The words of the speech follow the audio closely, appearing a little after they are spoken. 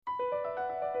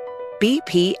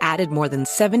BP added more than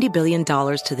 $70 billion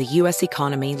to the U.S.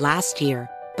 economy last year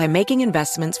by making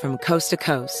investments from coast to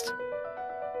coast.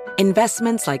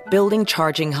 Investments like building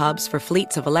charging hubs for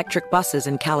fleets of electric buses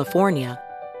in California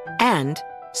and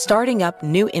starting up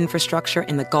new infrastructure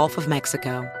in the Gulf of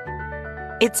Mexico.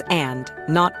 It's and,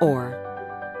 not or.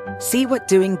 See what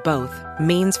doing both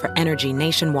means for energy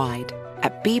nationwide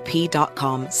at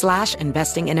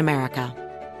bp.com/investing in America.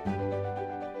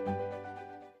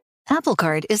 Apple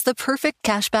Card is the perfect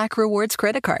cashback rewards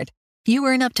credit card. You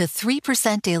earn up to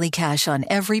 3% daily cash on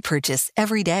every purchase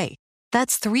every day.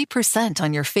 That's 3%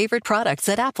 on your favorite products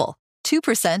at Apple,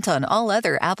 2% on all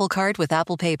other Apple Card with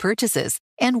Apple Pay purchases,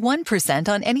 and 1%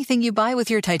 on anything you buy with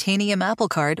your titanium Apple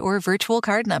Card or virtual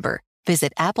card number.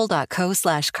 Visit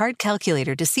apple.co/card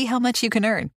calculator to see how much you can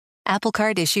earn. Apple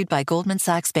Card issued by Goldman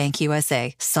Sachs Bank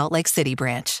USA, Salt Lake City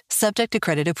branch. Subject to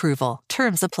credit approval.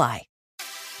 Terms apply.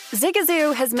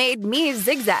 Zigazoo has made me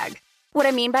zigzag. What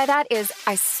I mean by that is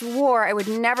I swore I would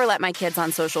never let my kids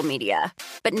on social media.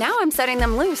 But now I'm setting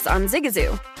them loose on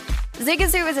Zigazoo.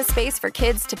 Zigazoo is a space for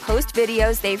kids to post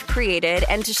videos they've created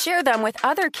and to share them with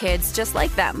other kids just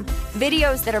like them.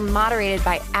 Videos that are moderated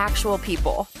by actual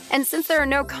people. And since there are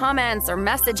no comments or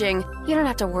messaging, you don't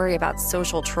have to worry about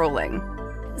social trolling.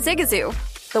 Zigazoo,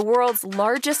 the world's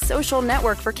largest social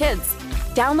network for kids.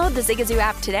 Download the Zigazoo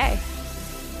app today.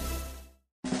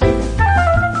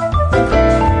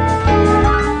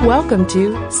 Welcome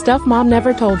to Stuff Mom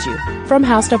Never Told You from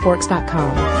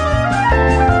HowStuffWorks.com.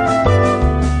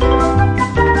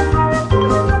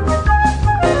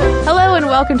 Hello and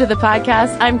welcome to the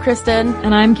podcast. I'm Kristen.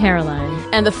 And I'm Caroline.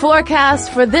 And the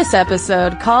forecast for this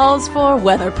episode calls for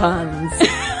weather puns.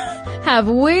 Have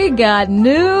we got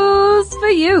news for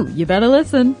you? You better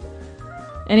listen.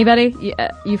 Anybody?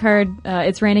 You've heard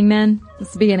It's Raining Men?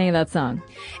 It's the beginning of that song.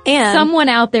 And someone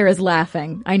out there is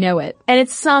laughing. I know it. And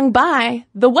it's sung by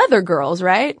the Weather Girls,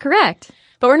 right? Correct.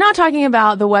 But we're not talking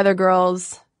about the Weather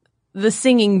Girls, the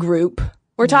singing group.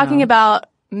 We're talking about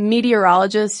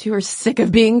meteorologists who are sick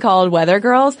of being called Weather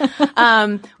Girls.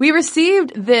 We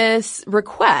received this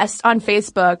request on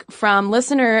Facebook from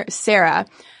listener Sarah,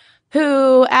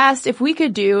 who asked if we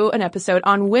could do an episode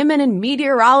on women in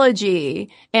meteorology.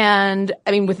 And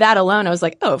I mean, with that alone, I was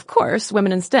like, oh, of course,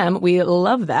 women in STEM. We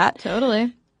love that.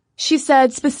 Totally. She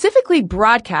said, specifically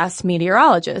broadcast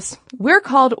meteorologists. We're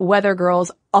called weather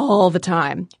girls all the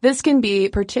time. This can be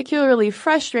particularly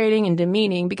frustrating and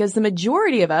demeaning because the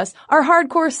majority of us are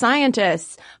hardcore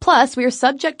scientists. Plus, we are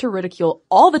subject to ridicule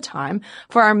all the time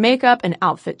for our makeup and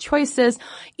outfit choices.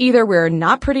 Either we're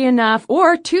not pretty enough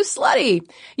or too slutty.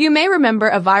 You may remember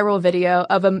a viral video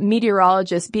of a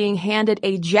meteorologist being handed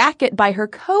a jacket by her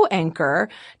co-anchor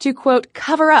to, quote,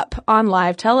 cover up on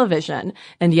live television.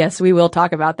 And yes, we will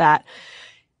talk about that.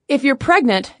 If you're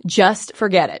pregnant, just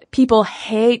forget it. People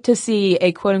hate to see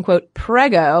a quote-unquote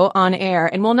prego on air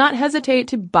and will not hesitate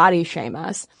to body shame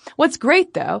us. What's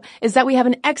great, though, is that we have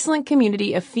an excellent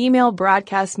community of female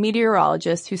broadcast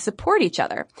meteorologists who support each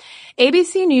other.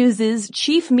 ABC News'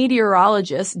 chief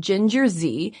meteorologist, Ginger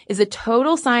Z, is a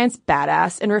total science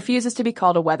badass and refuses to be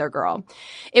called a weather girl.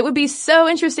 It would be so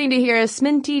interesting to hear a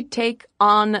Sminty take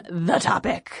on the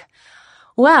topic.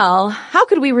 Well, how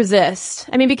could we resist?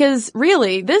 I mean, because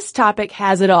really, this topic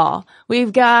has it all.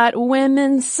 We've got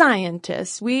women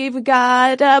scientists. We've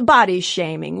got body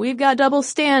shaming. We've got double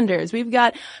standards. We've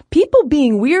got people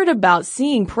being weird about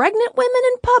seeing pregnant women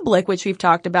in public, which we've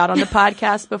talked about on the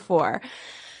podcast before.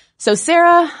 So,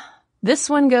 Sarah, this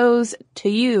one goes to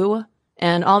you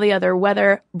and all the other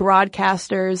weather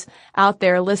broadcasters out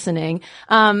there listening.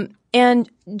 And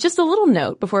just a little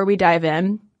note before we dive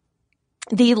in.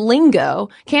 The lingo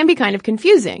can be kind of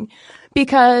confusing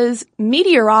because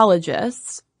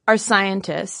meteorologists are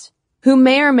scientists who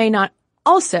may or may not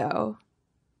also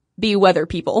be weather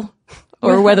people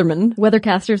or weathermen.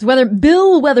 Weathercasters.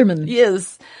 Bill Weatherman.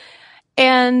 Yes.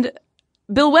 And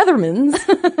Bill Weathermans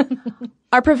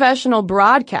are professional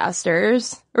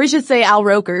broadcasters, or we should say Al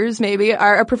Rokers maybe,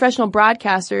 are professional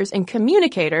broadcasters and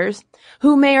communicators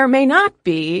who may or may not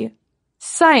be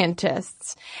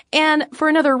scientists. And for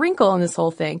another wrinkle in this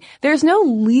whole thing, there's no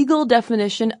legal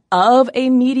definition of a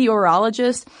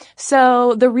meteorologist,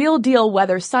 so the real deal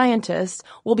weather scientists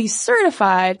will be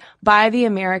certified by the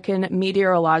American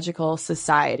Meteorological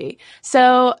Society.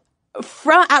 So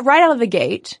right out of the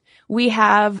gate, we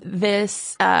have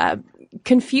this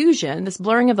confusion, this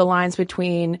blurring of the lines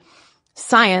between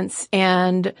science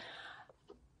and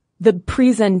the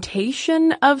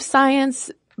presentation of science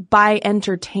by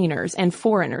entertainers and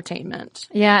for entertainment.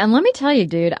 Yeah, and let me tell you,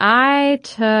 dude, I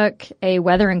took a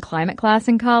weather and climate class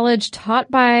in college taught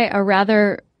by a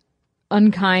rather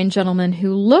unkind gentleman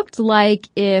who looked like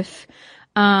if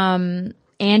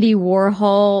Andy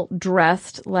Warhol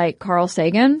dressed like Carl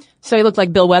Sagan. So he looked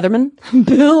like Bill Weatherman?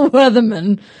 Bill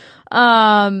Weatherman.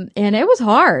 And it was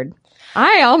hard.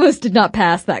 I almost did not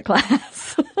pass that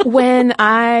class. When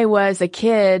I was a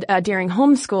kid, during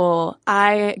homeschool,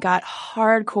 I got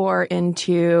hardcore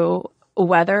into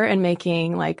weather and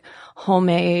making like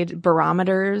homemade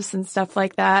barometers and stuff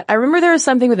like that. I remember there was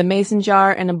something with a mason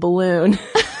jar and a balloon.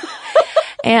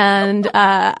 And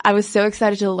I was so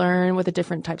excited to learn what the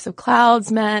different types of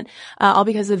clouds meant, all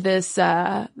because of this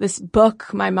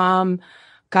book my mom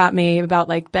got me about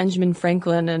like Benjamin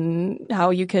Franklin and how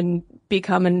you can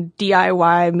become a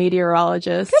DIY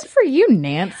meteorologist. Good for you,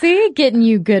 Nancy, getting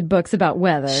you good books about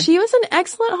weather. She was an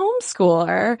excellent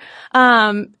homeschooler.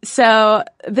 So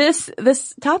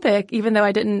this topic, even though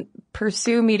I didn't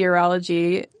pursue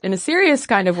meteorology in a serious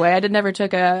kind of way, I never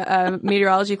took a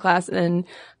meteorology class in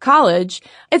college.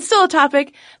 It's still a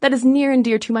topic that is near and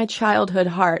dear to my childhood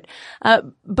heart.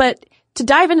 But to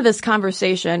dive into this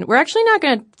conversation, we're actually not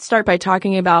going to start by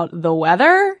talking about the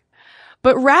weather,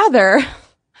 but rather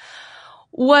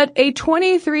what a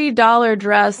 $23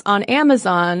 dress on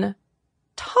Amazon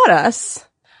taught us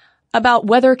about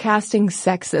weathercasting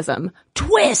sexism.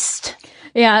 Twist!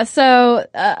 Yeah, so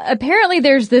apparently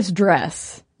there's this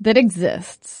dress that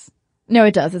exists. No,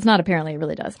 it does. It's not apparently. It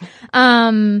really does.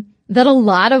 That a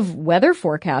lot of weather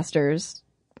forecasters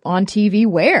on TV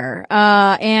wear.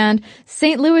 And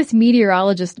St. Louis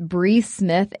meteorologist Bree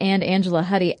Smith and Angela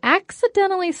Huddy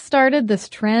accidentally started this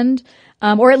trend,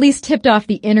 or at least tipped off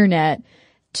the internet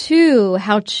to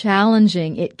how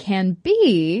challenging it can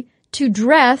be to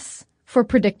dress for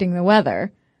predicting the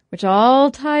weather, which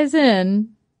all ties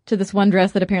in to this one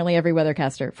dress that apparently every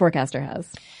forecaster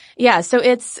has. Yeah, so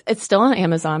it's still on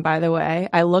Amazon, by the way.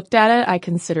 I looked at it. I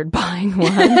considered buying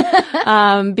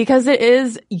one, because it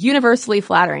is universally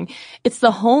flattering. It's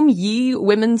the Home Yee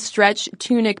women's stretch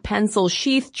tunic pencil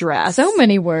sheath dress. So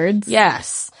many words.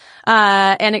 Yes.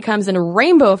 And it comes in a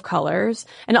rainbow of colors.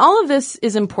 And all of this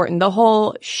is important. The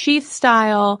whole sheath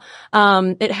style,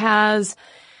 it has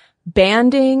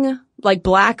banding, like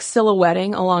black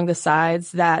silhouetting along the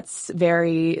sides. That's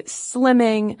very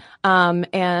slimming.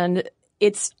 And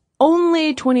it's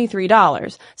only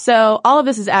 $23. So all of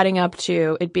this is adding up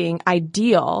to it being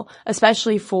ideal,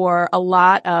 especially for a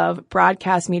lot of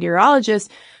broadcast meteorologists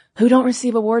who don't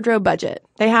receive a wardrobe budget.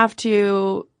 They have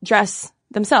to dress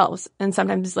themselves and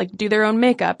sometimes like do their own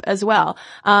makeup as well.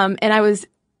 And I was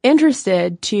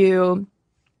interested to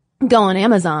go on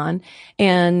Amazon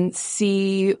and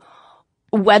see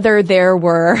whether there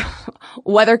were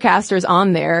weathercasters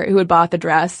on there who had bought the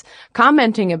dress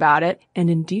commenting about it. And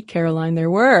indeed, Caroline, there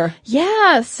were.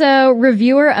 Yeah. So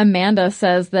reviewer Amanda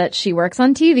says that she works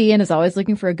on TV and is always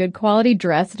looking for a good quality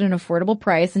dress at an affordable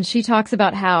price. And she talks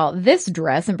about how this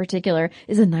dress in particular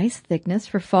is a nice thickness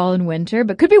for fall and winter,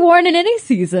 but could be worn in any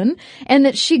season. And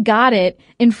that she got it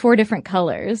in 4 different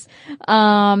colors.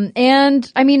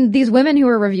 And I mean, these women who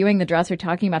are reviewing the dress are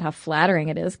talking about how flattering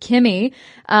it is. Kimmy,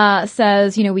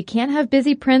 says, we can't have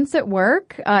busy prints at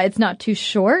work. It's not too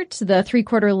short. The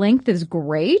 3/4 length is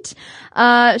great.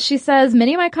 She says,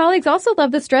 many of my colleagues also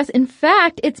love this dress. In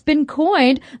fact, it's been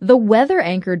coined the weather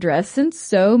anchor dress since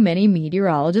so many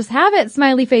meteorologists have it.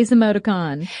 Smiley face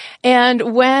emoticon.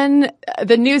 And when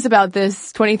the news about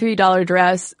this $23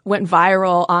 dress went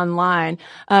viral online,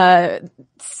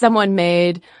 someone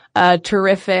made a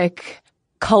terrific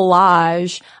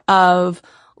collage of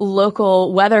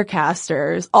local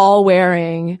weathercasters all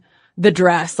wearing the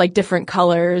dress, like different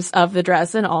colors of the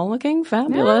dress and all looking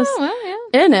fabulous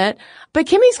in it. But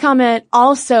Kimmy's comment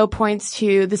also points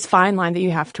to this fine line that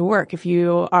you have to work if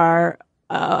you are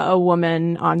a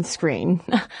woman on screen,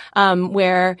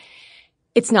 where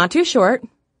it's not too short.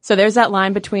 So there's that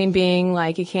line between being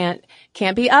like, you can't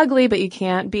be ugly, but you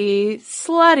can't be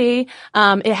slutty.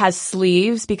 It has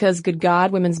sleeves because, good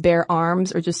God, women's bare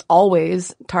arms are just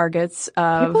always targets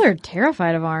of... People are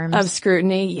terrified of arms. Of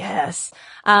scrutiny, yes.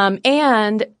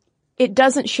 And it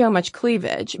doesn't show much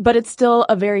cleavage, but it's still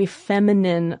a very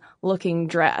feminine looking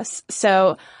dress.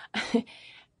 So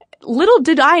little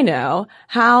did I know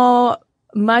how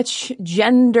much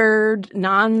gendered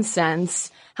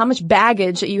nonsense, how much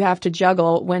baggage that you have to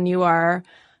juggle when you are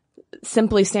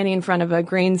simply standing in front of a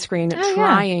green screen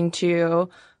trying to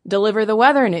deliver the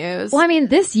weather news. Well, I mean,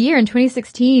 this year in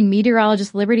 2016,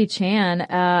 meteorologist Liberty Chan,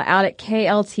 out at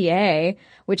KLTA,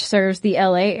 which serves the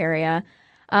LA area,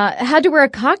 had to wear a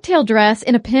cocktail dress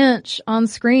in a pinch on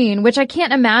screen, which I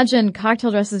can't imagine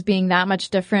cocktail dresses being that much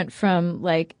different from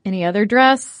like any other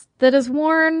dress that is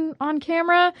worn on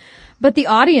camera. But the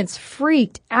audience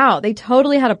freaked out. They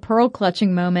totally had a pearl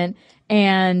clutching moment.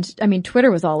 And I mean, Twitter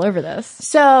was all over this.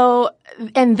 So,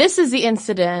 and this is the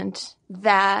incident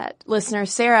that listener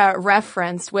Sarah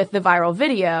referenced with the viral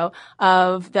video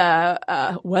of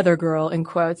the weather girl, in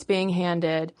quotes, being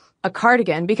handed a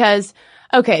cardigan because,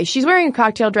 okay, she's wearing a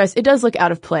cocktail dress. It does look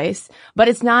out of place, but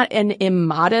it's not an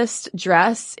immodest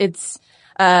dress. It's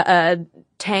a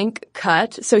tank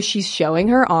cut, so she's showing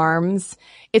her arms.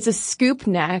 It's a scoop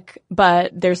neck,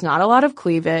 but there's not a lot of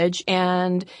cleavage,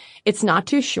 and it's not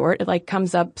too short. It like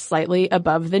comes up slightly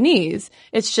above the knees.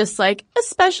 It's just like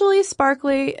especially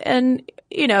sparkly, and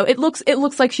you know, it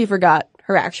looks like she forgot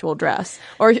her actual dress,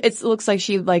 or it looks like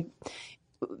she like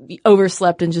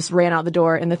overslept and just ran out the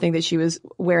door in the thing that she was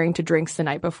wearing to drinks the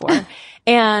night before.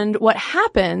 And what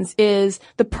happens is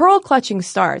the pearl clutching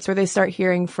starts, where they start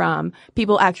hearing from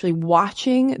people actually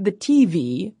watching the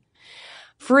TV,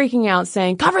 freaking out,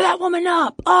 saying, "Cover that woman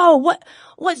up! Oh,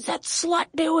 what's that slut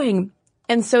doing?"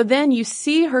 And so then you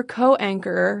see her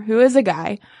co-anchor, who is a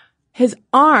guy, his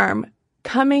arm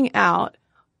coming out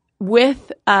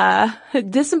with a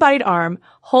disembodied arm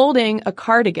holding a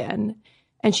cardigan,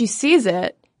 and she sees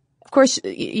it. Of course,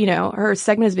 you know, her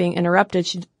segment is being interrupted.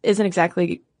 She isn't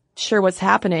exactly sure what's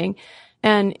happening.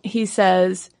 And he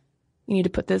says, "You need to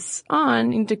put this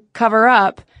on. You need to cover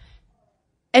up."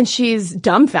 And she's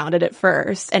dumbfounded at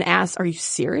first and asks, "Are you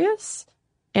serious?"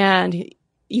 And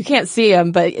you can't see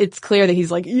him, but it's clear that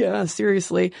he's like, "Yeah,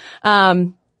 seriously."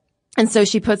 And so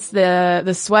she puts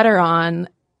the sweater on,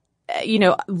 you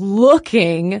know,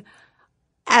 looking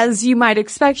as you might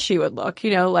expect she would look,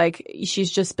 you know, like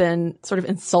she's just been sort of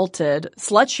insulted,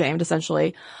 slut-shamed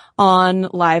essentially on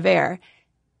live air.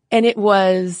 And it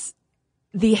was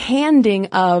the handing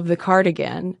of the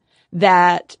cardigan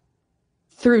that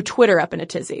threw Twitter up in a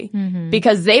tizzy,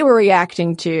 because they were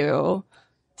reacting to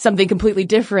something completely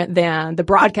different than the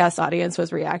broadcast audience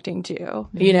was reacting to,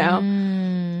 you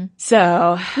know? So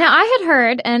now I had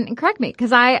heard, and correct me,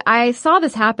 because I saw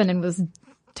this happen and was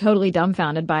totally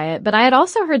dumbfounded by it, but I had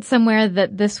also heard somewhere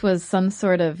that this was some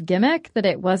sort of gimmick, that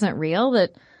it wasn't real,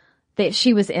 that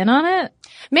she was in on it.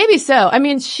 Maybe so. I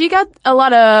mean, she got a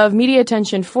lot of media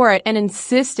attention for it and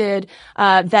insisted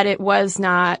that it was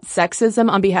not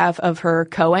sexism on behalf of her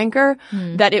co-anchor,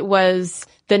 that it was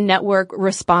the network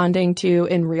responding to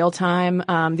in real time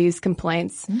these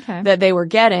complaints that they were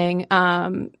getting.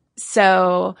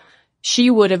 So she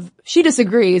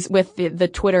disagrees with the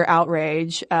Twitter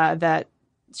outrage that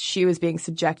she was being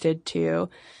subjected to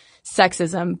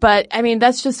sexism. But I mean,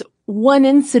 that's just one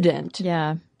incident.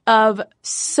 Yeah. Of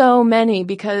so many,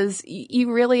 because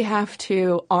you really have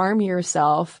to arm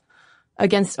yourself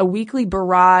against a weekly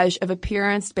barrage of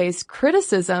appearance-based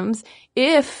criticisms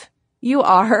if you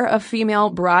are a female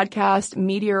broadcast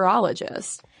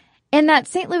meteorologist. And that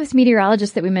St. Louis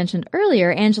meteorologist that we mentioned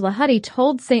earlier, Angela Huddy,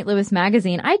 told St. Louis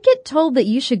Magazine, "I get told that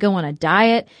you should go on a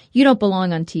diet. You don't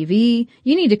belong on TV.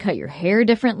 You need to cut your hair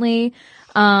differently.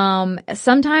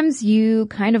 Sometimes you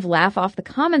kind of laugh off the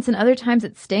comments, and other times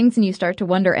it stings and you start to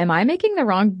wonder, am I making the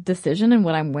wrong decision in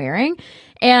what I'm wearing?"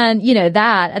 And, you know,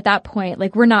 that at that point,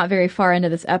 like, we're not very far into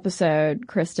this episode,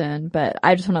 Kristen, but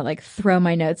I just want to like throw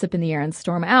my notes up in the air and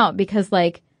storm out, because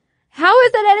like, how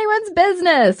is it anyone's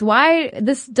business? Why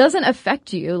this doesn't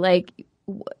affect you? Like,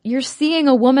 you're seeing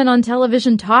a woman on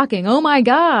television talking. Oh my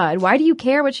God. Why do you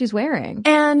care what she's wearing?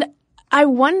 And I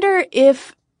wonder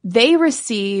if they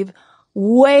receive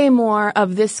way more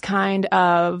of this kind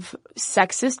of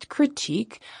sexist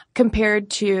critique compared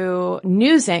to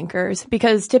news anchors,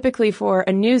 because typically for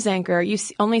a news anchor, you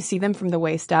only see them from the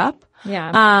waist up.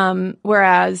 Yeah.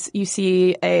 Whereas you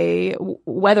see a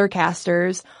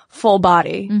weathercaster's full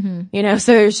body, you know,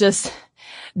 so there's just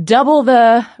double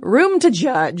the room to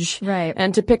judge. Right.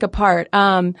 And to pick apart.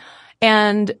 And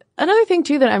another thing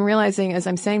too that I'm realizing as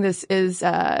I'm saying this is,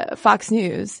 Fox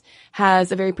News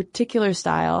has a very particular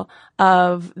style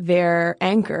of their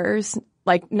anchors,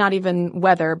 like not even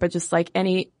weather, but just like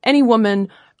any woman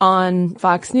on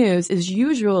Fox News is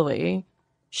usually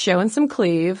showing some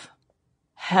cleave,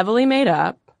 heavily made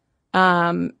up,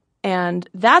 and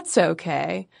that's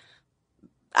okay.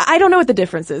 I don't know what the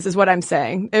difference is what I'm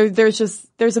saying.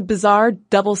 There's a bizarre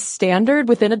double standard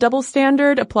within a double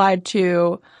standard applied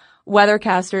to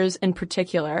weathercasters in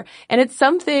particular. And it's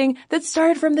something that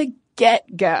started from the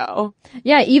get-go.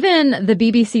 Yeah, even the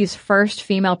BBC's first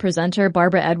female presenter,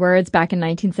 Barbara Edwards, back in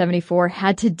 1974,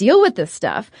 had to deal with this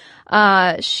stuff.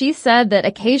 She said that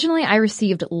occasionally I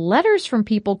received letters from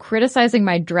people criticizing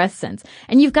my dress sense.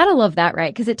 And you've got to love that,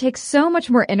 right? Because it takes so much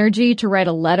more energy to write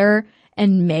a letter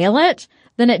and mail it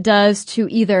than it does to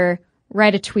either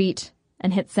write a tweet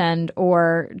and hit send,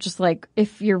 or just like,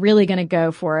 if you're really going to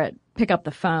go for it, pick up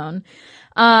the phone.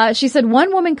 She said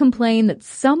one woman complained that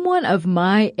someone of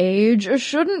my age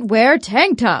shouldn't wear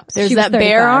tank tops. There's She was that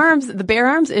 35. the bare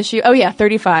arms issue. Oh yeah,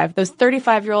 35. Those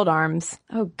 35-year-old arms.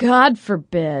 Oh, God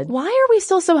forbid. Why are we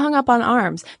still so hung up on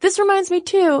arms? This reminds me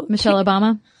too. Michelle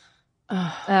Obama?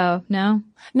 Oh, no?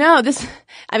 No,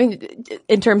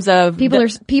 in terms of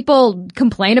People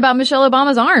complain about Michelle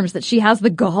Obama's arms, that she has the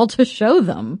gall to show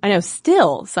them. I know,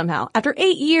 still somehow after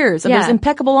 8 years of those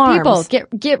impeccable arms. People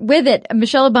get with it.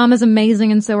 Michelle Obama's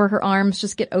amazing, and so are her arms.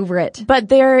 Just get over it. But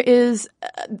there is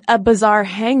a bizarre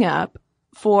hang up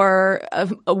for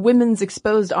a women's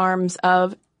exposed arms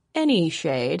of any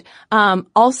shade.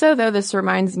 Also, though, this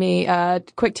reminds me,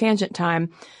 quick tangent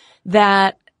time,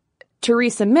 that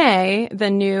Theresa May, the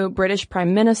new British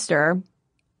Prime Minister,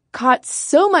 caught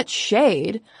so much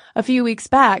shade a few weeks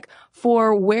back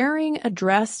for wearing a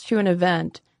dress to an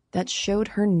event that showed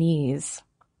her knees.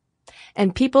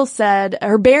 And people said,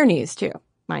 her bare knees too,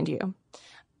 mind you.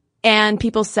 And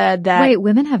people said that— Wait,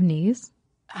 women have knees?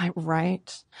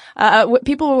 Right.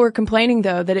 People were complaining,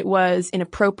 though, that it was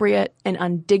inappropriate and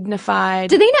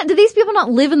undignified. Do these people not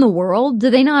live in the world?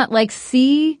 Do they not, like,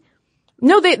 see?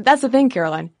 No, that's the thing,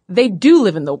 Caroline. They do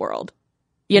live in the world,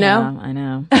 you know? Yeah, I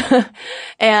know.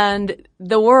 And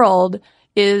the world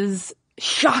is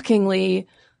shockingly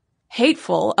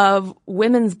hateful of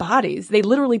women's bodies. They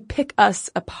literally pick us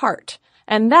apart.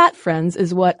 And that, friends,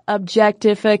 is what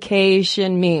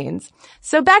objectification means.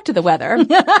 So back to the weather.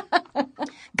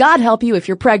 God help you if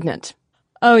you're pregnant.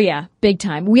 Oh yeah, big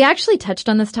time. We actually touched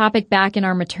on this topic back in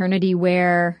our maternity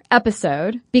wear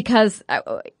episode, because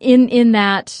in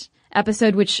that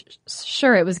episode, which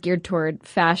sure, it was geared toward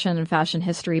fashion and fashion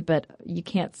history, but you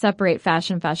can't separate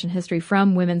fashion history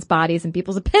from women's bodies and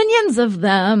people's opinions of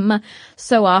them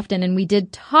so often. And we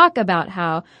did talk about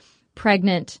how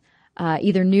pregnant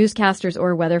either newscasters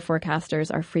or weather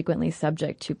forecasters are frequently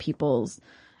subject to people's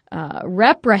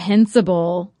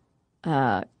reprehensible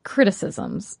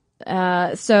criticisms.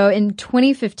 So in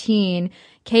 2015,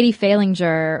 Katie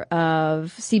Falinger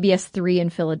of CBS 3 in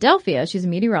Philadelphia, she's a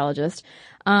meteorologist,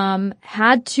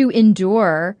 had to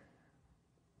endure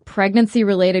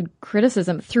pregnancy-related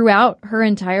criticism throughout her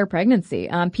entire pregnancy.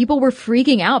 People were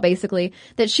freaking out, basically,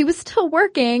 that she was still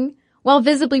working while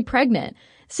visibly pregnant.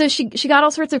 So she got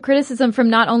all sorts of criticism from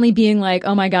not only being like,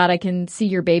 oh my God, I can see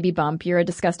your baby bump, you're a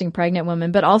disgusting pregnant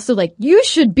woman, but also like, you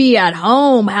should be at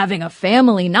home having a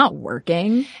family, not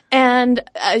working. And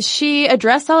she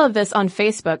addressed all of this on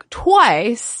Facebook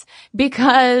twice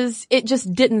because it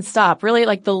just didn't stop. Really,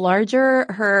 like, the larger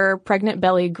her pregnant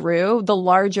belly grew, the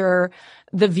larger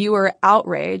the viewer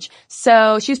outrage.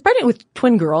 So she's pregnant with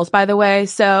twin girls, by the way,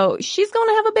 so she's going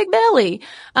to have a big belly.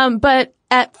 But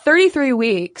at 33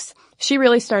 weeks, she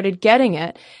really started getting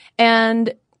it.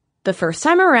 And the first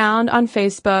time around on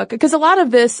Facebook, because a lot of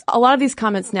these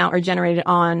comments now are generated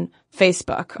on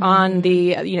Facebook, on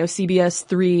the, CBS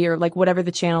 3 or like whatever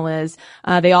the channel is.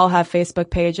 They all have Facebook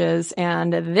pages,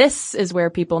 and this is where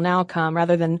people now come.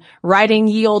 Rather than writing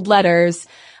ye old letters,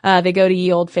 they go to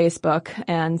ye old Facebook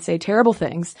and say terrible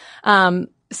things.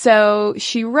 So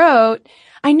she wrote,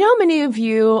 I know many of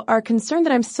you are concerned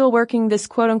that I'm still working this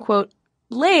quote unquote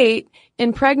late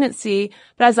in pregnancy,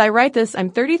 but as I write this, I'm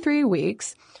 33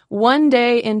 weeks, one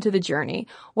day into the journey.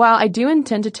 While I do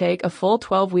intend to take a full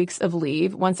 12 weeks of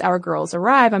leave once our girls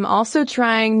arrive, I'm also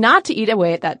trying not to eat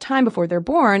away at that time before they're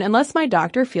born unless my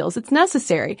doctor feels it's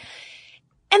necessary.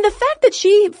 And the fact that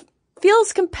she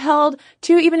feels compelled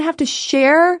to even have to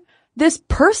share this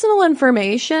personal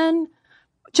information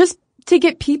just to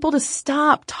get people to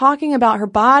stop talking about her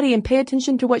body and pay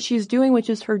attention to what she's doing, which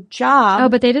is her job. Oh,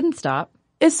 but they didn't stop.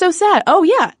 It's so sad. Oh,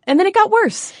 yeah. And then it got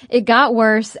worse. It got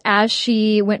worse as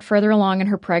she went further along in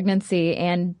her pregnancy.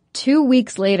 And 2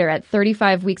 weeks later, at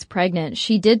 35 weeks pregnant,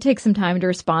 she did take some time to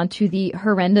respond to the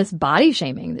horrendous body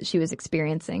shaming that she was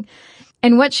experiencing.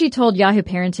 And what she told Yahoo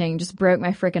Parenting just broke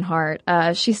my freaking heart.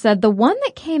 She said, the one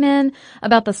that came in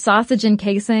about the sausage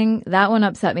encasing, that one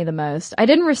upset me the most. I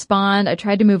didn't respond. I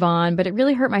tried to move on, but it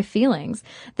really hurt my feelings.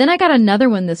 Then I got another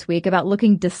one this week about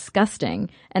looking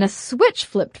disgusting, and a switch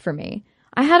flipped for me.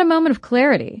 I had a moment of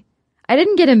clarity. I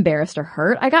didn't get embarrassed or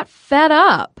hurt. I got fed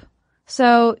up.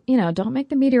 So, don't make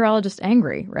the meteorologist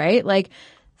angry, right? Like,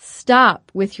 stop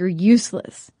with your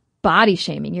useless body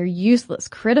shaming, your useless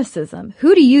criticism.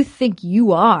 Who do you think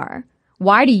you are?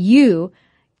 Why do you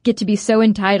get to be so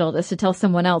entitled as to tell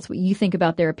someone else what you think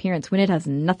about their appearance when it has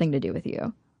nothing to do with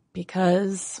you?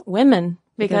 Because women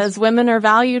are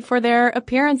valued for their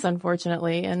appearance,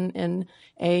 unfortunately, in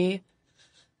a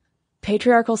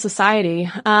patriarchal society.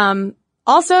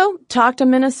 Also, talked to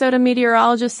Minnesota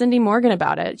meteorologist Cindy Morgan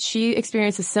about it. She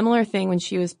experienced a similar thing when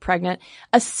she was pregnant,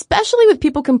 especially with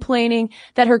people complaining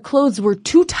that her clothes were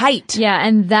too tight. Yeah,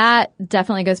 and that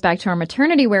definitely goes back to our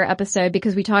maternity wear episode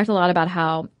because we talked a lot about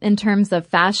how, in terms of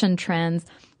fashion trends,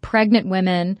 pregnant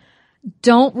women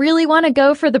don't really want to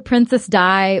go for the Princess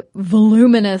Di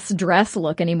voluminous dress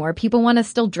look anymore. People want to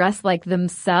still dress like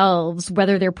themselves,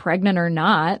 whether they're pregnant or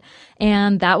not.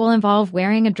 And that will involve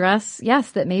wearing a dress, yes,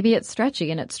 that maybe it's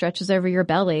stretchy and it stretches over your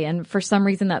belly. And for some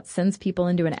reason that sends people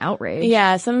into an outrage.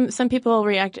 Yeah, some people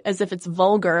react as if it's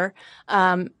vulgar.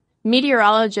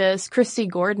 Meteorologist Christy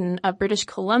Gordon of British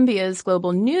Columbia's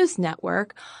Global News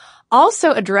Network also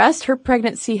addressed her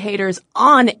pregnancy haters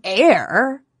on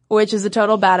air, which is a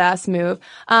total badass move,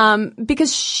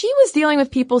 because she was dealing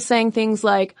with people saying things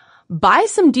like, buy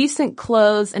some decent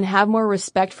clothes and have more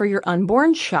respect for your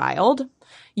unborn child.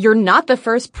 You're not the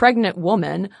first pregnant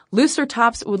woman. Looser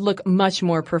tops would look much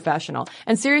more professional.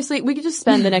 And seriously, we could just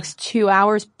spend the next 2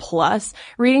 hours plus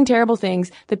reading terrible things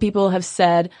that people have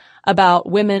said about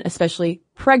women, especially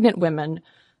pregnant women,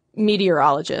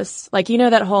 meteorologists. Like, you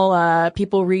know, that whole,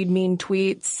 people read mean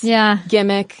tweets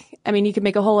gimmick. I mean, you could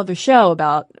make a whole other show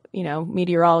about, you know,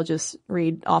 meteorologists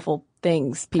read awful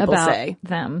things people about say.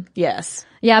 Them. Yes.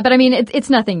 Yeah, but I mean,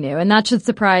 it's nothing new, and that should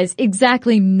surprise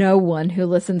exactly no one who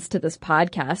listens to this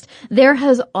podcast. There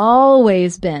has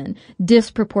always been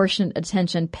disproportionate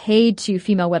attention paid to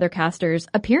female weathercasters'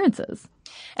 appearances.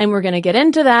 And we're going to get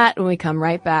into that when we come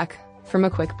right back from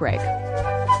a quick break.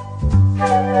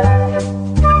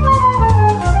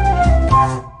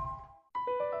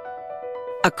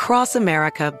 Across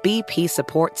America, BP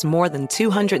supports more than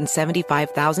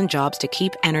 275,000 jobs to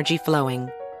keep energy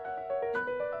flowing.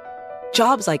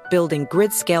 Jobs like building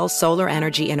grid-scale solar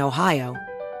energy in Ohio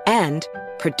and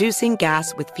producing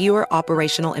gas with fewer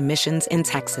operational emissions in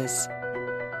Texas.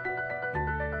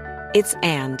 It's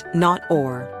and, not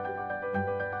or.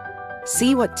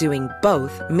 See what doing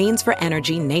both means for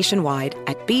energy nationwide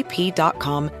at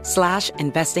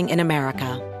bp.com/investing in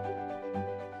America.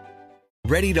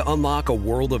 Ready to unlock a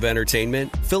world of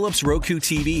entertainment? Philips Roku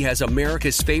TV has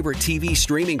America's favorite TV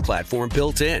streaming platform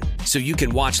built in, so you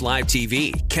can watch live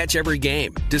TV, catch every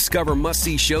game, discover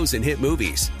must-see shows and hit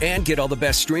movies, and get all the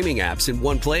best streaming apps in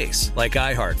one place, like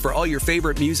iHeart for all your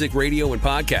favorite music, radio, and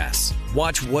podcasts.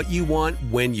 Watch what you want,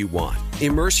 when you want.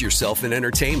 Immerse yourself in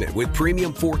entertainment with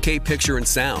premium 4K picture and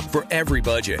sound for every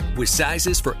budget, with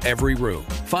sizes for every room.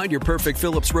 Find your perfect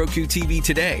Philips Roku TV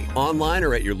today, online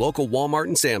or at your local Walmart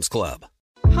and Sam's Club.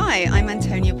 Hi, I'm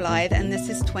Antonia Blythe, and this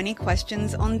is 20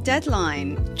 Questions on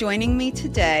Deadline. Joining me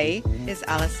today is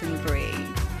Alison Brie.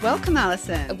 Welcome,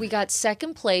 Alison. We got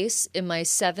second place in my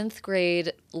 7th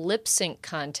grade lip sync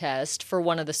contest for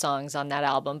one of the songs on that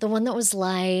album. The one that was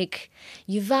like,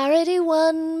 you've already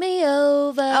won me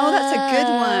over. Oh, that's a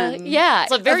good one. Yeah.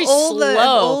 It's like very slow. Of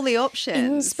all the options.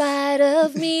 In spite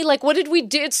of me. Like, what did we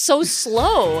do? It's so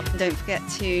slow. Don't forget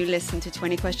to listen to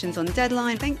 20 Questions on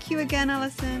Deadline. Thank you again,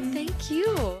 Alison. Thank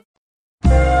you.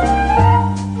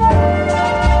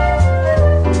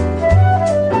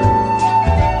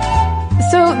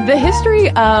 So the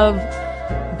history of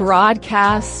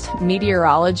broadcast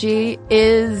meteorology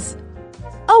is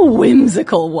a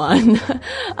whimsical one.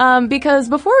 Because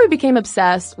before we became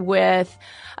obsessed with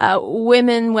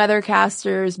women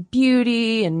weathercasters'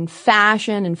 beauty and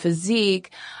fashion and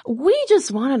physique, we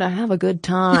just wanted to have a good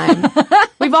time.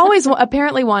 We've always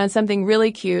apparently wanted something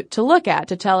really cute to look at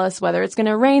to tell us whether it's going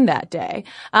to rain that day.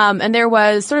 And there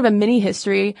was sort of a mini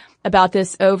history about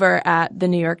this over at the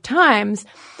New York Times,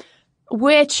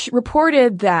 which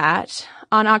reported that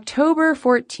on October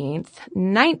 14th,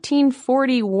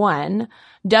 1941,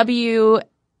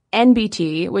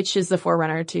 WNBT, which is the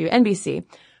forerunner to NBC,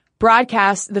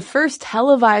 broadcast the first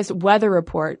televised weather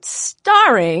report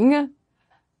starring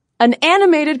an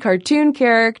animated cartoon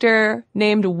character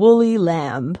named Woolly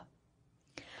Lamb.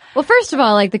 Well, first of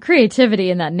all, like, the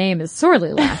creativity in that name is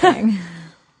sorely lacking.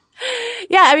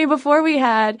 Yeah, I mean, before we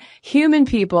had human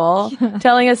people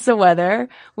telling us the weather,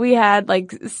 we had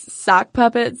like sock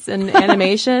puppets and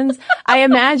animations. I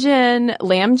imagine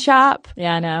Lamb Chop.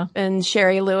 Yeah, I know. And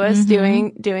Sherry Lewis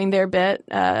doing their bit,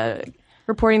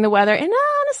 reporting the weather. And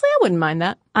honestly, I wouldn't mind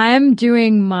that. I'm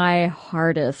doing my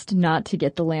hardest not to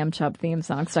get the Lamb Chop theme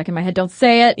song stuck in my head. Don't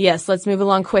say it. Yes, let's move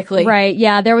along quickly. Right.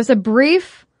 Yeah, there was a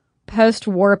brief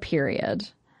post-war period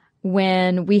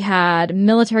when we had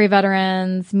military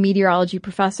veterans, meteorology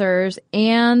professors,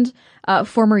 and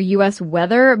former U.S.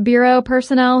 Weather Bureau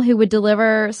personnel who would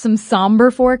deliver some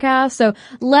somber forecasts. So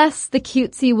less the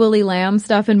cutesy woolly lamb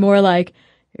stuff and more like,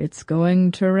 it's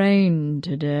going to rain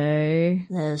today.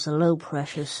 There's a low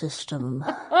pressure system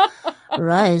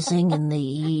rising in the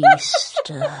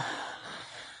east.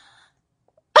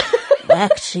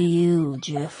 Back to you,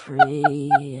 Jeffrey.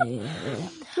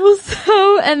 Well,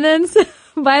 so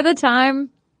by the time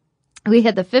we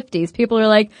hit the 50s, people are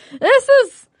like,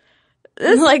 this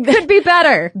like could be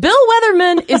better. Bill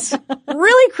Weatherman is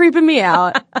really creeping me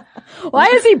out. Why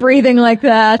is he breathing like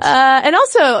that? And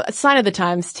also a sign of the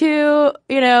times too,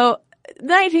 the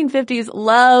 1950s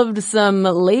loved some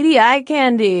lady eye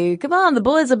candy. Come on, the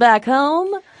boys are back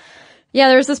home. Yeah,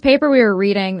 there was this paper we were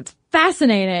reading. It's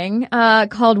fascinating,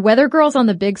 called Weather Girls on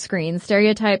the Big Screen,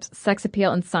 Stereotypes, Sex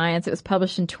Appeal, and Science. It was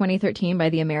published in 2013 by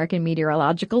the American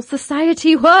Meteorological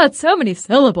Society. What? So many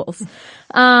syllables.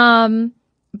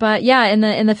 But yeah, in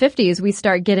the 50s, we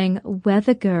start getting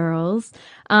Weather Girls,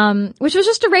 which was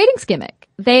just a ratings gimmick.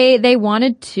 They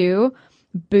wanted to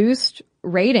boost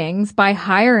ratings by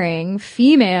hiring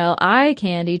female eye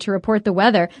candy to report the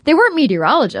weather. They weren't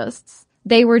meteorologists.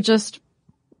 They were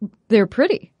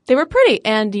pretty. They were pretty.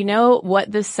 And you know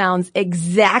what this sounds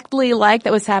exactly like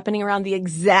that was happening around the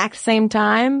exact same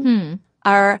time?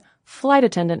 Our flight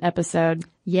attendant episode.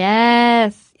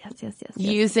 Yes.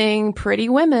 Using pretty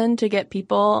women to get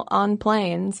people on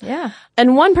planes. Yeah.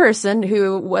 And one person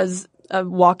who was a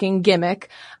walking gimmick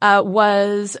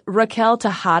was Raquel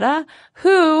Tejada,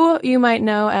 who you might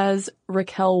know as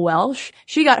Raquel Welch.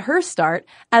 She got her start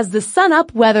as the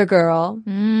sun-up weather girl.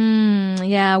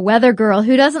 Yeah, weather girl.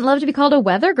 Who doesn't love to be called a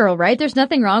weather girl, right? There's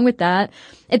nothing wrong with that.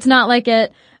 It's not like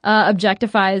it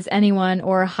objectifies anyone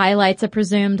or highlights a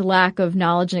presumed lack of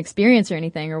knowledge and experience or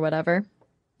anything or whatever,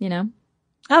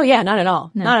 Oh yeah, not at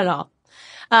all. No. Not at all.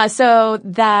 So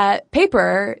that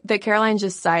paper that Caroline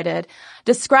just cited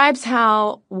describes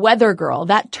how weather girl,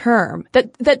 that term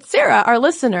that Sarah, our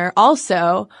listener,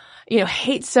 also,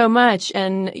 hates so much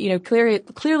and,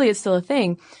 clearly it's still a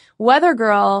thing. Weather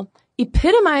girl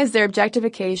epitomized their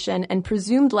objectification and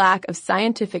presumed lack of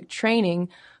scientific training.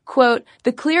 Quote,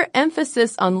 the clear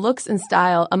emphasis on looks and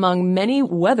style among many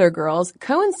weather girls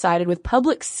coincided with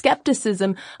public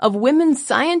skepticism of women's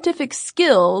scientific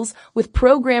skills with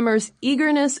programmers'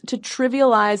 eagerness to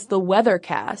trivialize the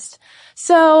weathercast.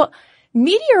 So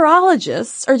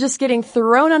meteorologists are just getting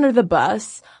thrown under the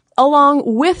bus along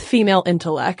with female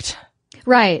intellect.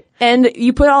 Right. And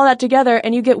you put all that together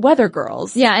and you get weather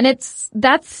girls. Yeah, and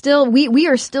that's still, we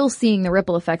are still seeing the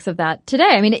ripple effects of that today.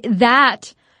 I mean,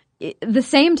 the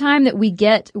same time that we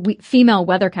get female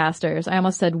weathercasters, I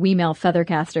almost said we-male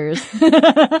feathercasters,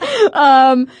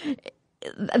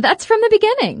 that's from the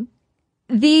beginning.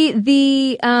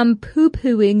 The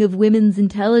poo-pooing of women's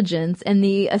intelligence and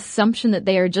the assumption that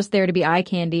they are just there to be eye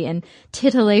candy and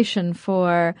titillation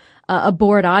for a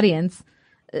bored audience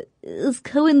is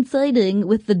coinciding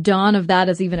with the dawn of that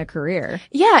as even a career.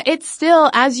 Yeah, it's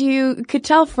still, as you could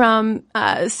tell from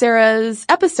Sarah's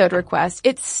episode request,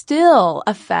 it still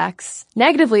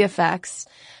negatively affects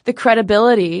the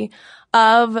credibility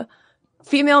of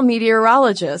female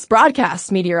meteorologists,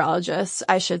 broadcast meteorologists,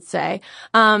 I should say.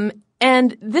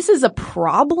 And this is a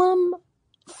problem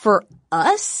for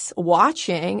us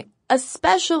watching,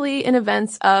 especially in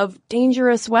events of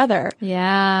dangerous weather.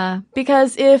 Yeah.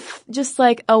 Because if just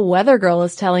like a weather girl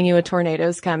is telling you a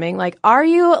tornado's coming, like, are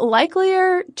you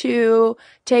likelier to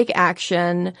take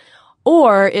action?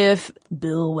 Or if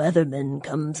Bill Weatherman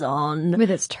comes on with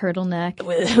his turtleneck,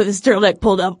 with his turtleneck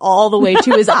pulled up all the way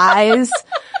to his eyes,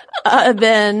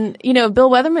 then, if Bill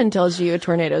Weatherman tells you a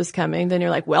tornado's coming, then you're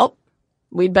like, well,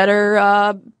 we'd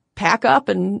better, pack up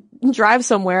and drive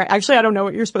somewhere. Actually, I don't know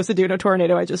what you're supposed to do in a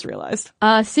tornado. I just realized.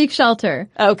 Seek shelter.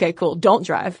 Okay, cool. Don't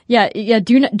drive. Yeah.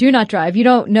 Do not drive. You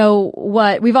don't know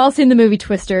we've all seen the movie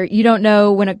Twister. You don't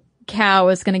know when a cow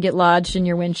is going to get lodged in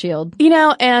your windshield.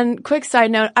 And quick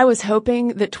side note, I was hoping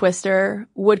that Twister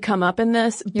would come up in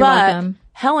this, You're but welcome.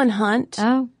 Helen Hunt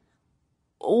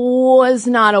was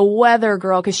not a weather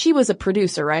girl because she was a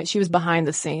producer, right? She was behind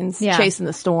the scenes, chasing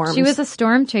the storms. She was a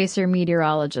storm chaser,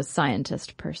 meteorologist,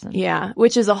 scientist person. Yeah,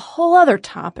 which is a whole other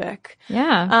topic.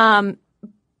 Yeah.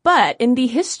 But in the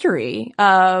history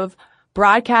of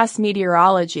broadcast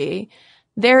meteorology,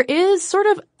 there is sort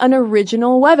of an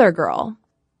original weather girl.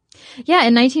 Yeah,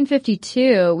 in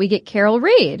 1952, we get Carol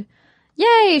Reed.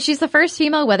 Yay! She's the first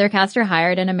female weathercaster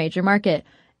hired in a major market.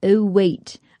 Oh,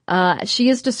 wait. She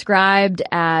is described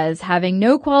as having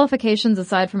no qualifications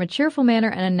aside from a cheerful manner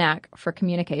and a knack for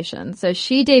communication. So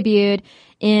she debuted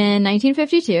in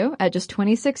 1952 at just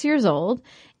 26 years old.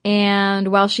 And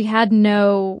while she had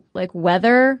no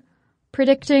weather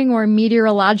predicting or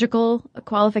meteorological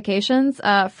qualifications,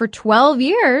 for 12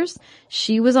 years,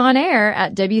 she was on air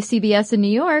at WCBS in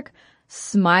New York,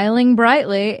 smiling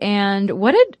brightly. And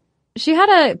she had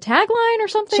a tagline or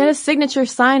something? She had a signature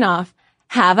sign off.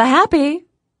 have a happy.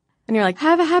 And you're like,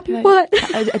 Have a happy what?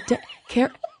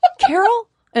 Carol?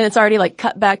 And it's already like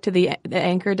cut back to the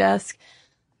anchor desk.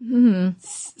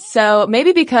 So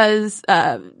maybe because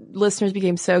listeners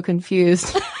became so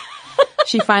confused,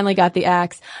 she finally got the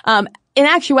axe. In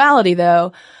actuality,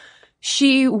 though,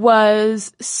 she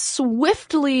was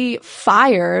swiftly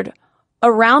fired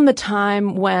around the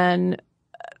time when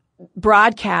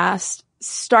broadcast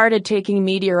started taking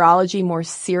meteorology more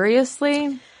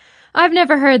seriously. I've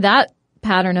never heard that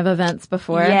pattern of events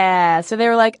before. Yeah. So they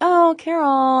were like, oh,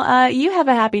 Carol, you have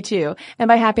a happy too. And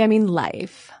by happy, I mean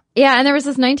life. Yeah, and there was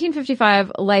this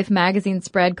 1955 Life magazine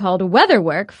spread called Weather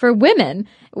Work for Women,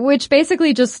 which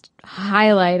basically just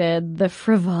highlighted the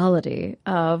frivolity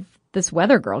of this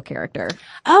weather girl character.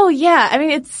 Oh, yeah. I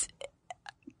mean, it's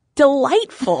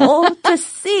delightful to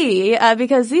see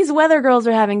because these weather girls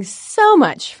are having so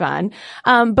much fun.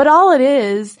 But all it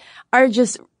is are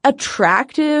just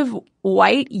attractive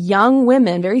white young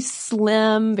women, very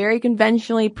slim, very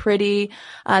conventionally pretty,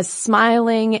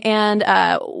 smiling. And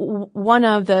one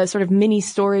of the sort of mini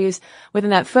stories within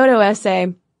that photo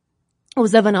essay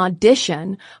was of an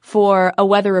audition for a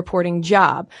weather reporting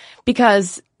job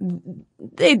because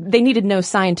they needed no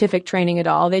scientific training at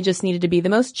all. They just needed to be the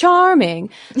most charming.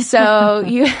 So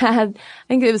you had, I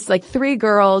think it was like 3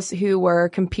 girls who were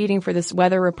competing for this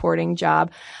weather reporting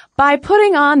job by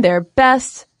putting on their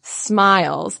best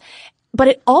smiles. But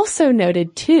it also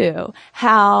noted, too,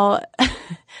 how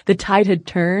the tide had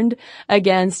turned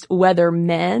against weather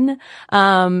men.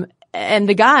 And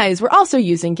the guys were also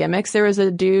using gimmicks. There was a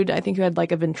dude, I think, who had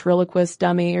like a ventriloquist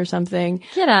dummy or something.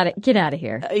 Get out of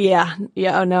here. Yeah.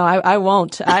 Oh, no, I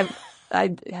won't. I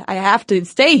have to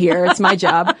stay here. It's my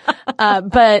job.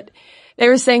 But they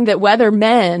were saying that weather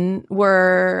men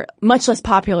were much less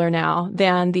popular now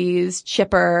than these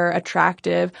chipper,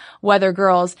 attractive weather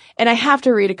girls. And I have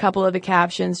to read a couple of the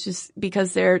captions just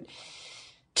because they're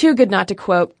too good not to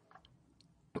quote.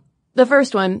 The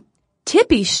first one,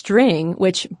 Tippy String,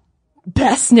 which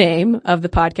best name of the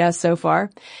podcast so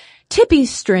far. Tippy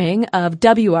String of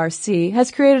WRC has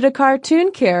created a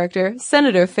cartoon character,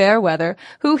 Senator Fairweather,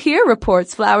 who here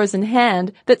reports flowers in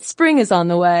hand that spring is on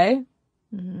the way.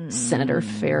 Senator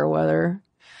Fairweather.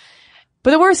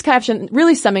 But the worst caption,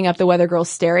 really summing up the weather girl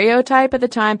stereotype at the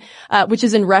time, which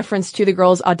is in reference to the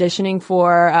girls auditioning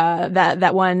for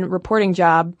that one reporting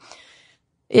job,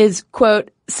 is,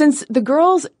 quote, since the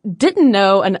girls didn't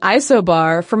know an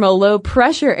isobar from a low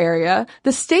pressure area,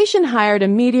 the station hired a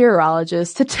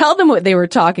meteorologist to tell them what they were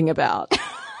talking about.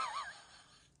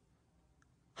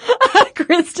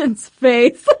 Kristen's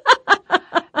face.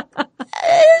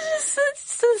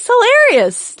 It's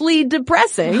hilariously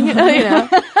depressing, you know.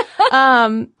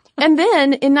 And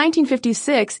then in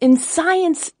 1956, in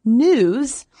Science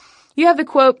News, you have the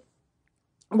quote,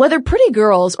 whether pretty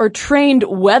girls or trained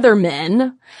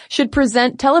weathermen should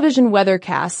present television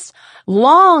weathercasts,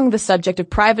 long the subject of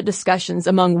private discussions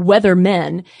among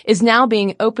weathermen is now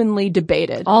being openly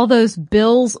debated. All those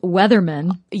Bill's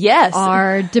weathermen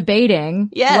are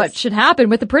debating what should happen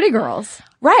with the pretty girls.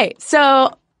 Right.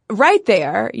 So right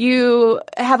there, you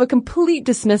have a complete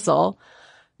dismissal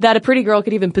that a pretty girl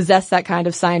could even possess that kind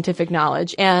of scientific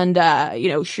knowledge. And,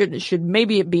 should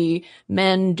maybe it be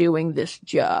men doing this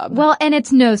job? Well, and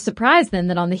it's no surprise then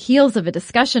that on the heels of a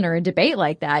discussion or a debate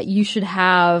like that, you should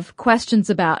have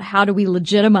questions about how do we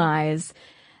legitimize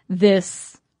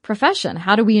this profession?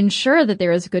 How do we ensure that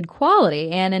there is good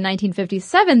quality? And in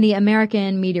 1957, the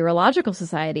American Meteorological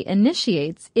Society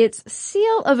initiates its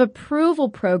seal of approval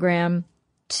program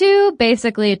to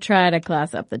basically try to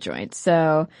class up the joint.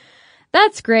 So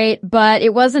that's great, but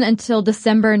it wasn't until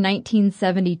December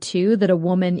 1972 that a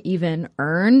woman even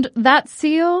earned that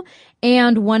seal,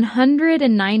 and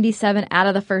 197 out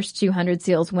of the first 200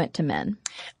 seals went to men.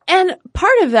 And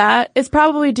part of that is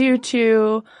probably due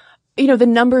to, the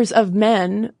numbers of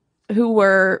men who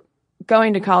were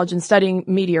going to college and studying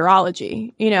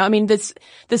meteorology. The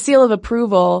seal of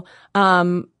approval,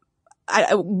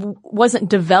 wasn't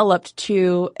developed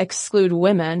to exclude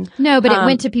women. No, but it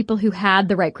went to people who had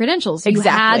the right credentials.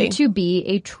 Exactly. You had to be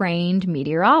a trained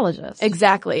meteorologist.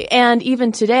 Exactly. And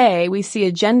even today, we see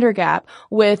a gender gap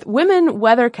with women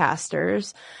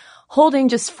weathercasters holding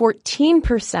just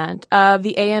 14% of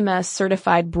the AMS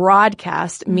certified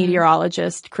broadcast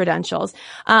meteorologist credentials.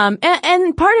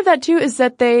 And part of that too is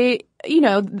that the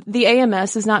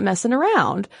AMS is not messing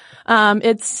around.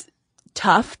 It's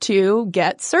tough to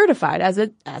get certified as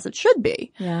it should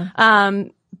be. Yeah.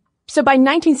 So by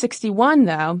 1961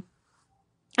 though,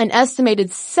 an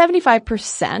estimated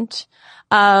 75%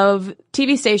 of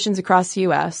TV stations across the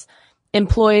US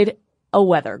employed a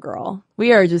weather girl.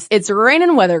 It's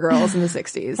raining weather girls in the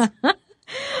 60s.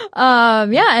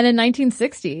 And in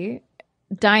 1960,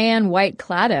 Diane White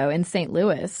Clado in St.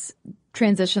 Louis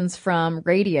transitions from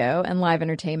radio and live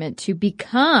entertainment to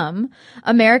become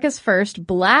America's first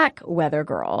black weather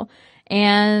girl.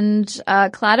 And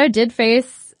Clado did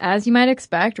face, as you might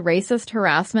expect, racist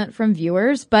harassment from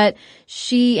viewers, but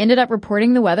she ended up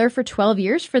reporting the weather for 12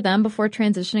 years for them before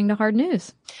transitioning to hard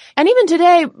news. And even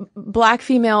today, black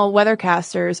female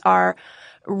weathercasters are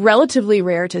relatively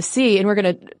rare to see, and we're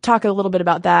going to talk a little bit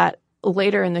about that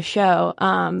later in the show.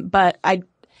 But I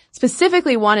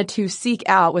specifically wanted to seek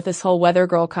out with this whole weather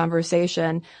girl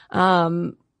conversation,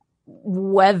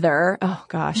 weather. Oh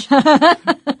gosh.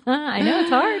 I know it's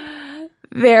hard.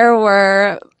 There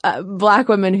were black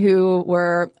women who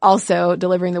were also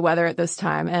delivering the weather at this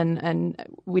time, and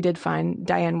we did find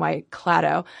Diane White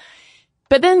Clado.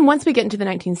 But then once we get into the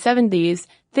 1970s,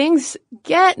 things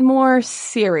get more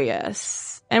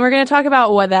serious. And we're going to talk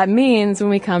about what that means when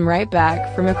we come right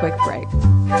back from a quick break.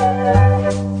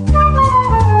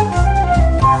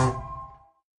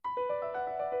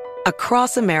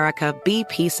 Across America,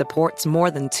 BP supports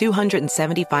more than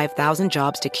 275,000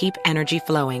 jobs to keep energy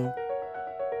flowing.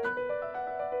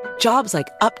 Jobs like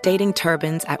updating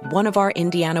turbines at one of our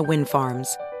Indiana wind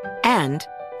farms and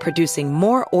producing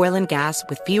more oil and gas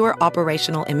with fewer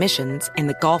operational emissions in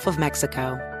the Gulf of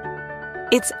Mexico.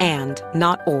 It's and,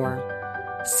 not or.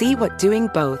 See what doing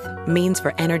both means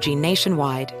for energy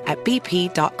nationwide at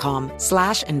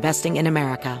bp.com/investing in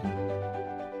America.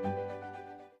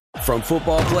 From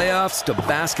football playoffs to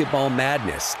basketball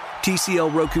madness,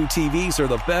 TCL Roku TVs are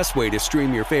the best way to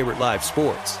stream your favorite live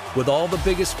sports. With all the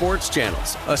biggest sports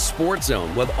channels, a sports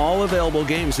zone with all available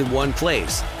games in one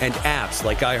place, and apps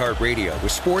like iHeartRadio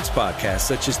with sports podcasts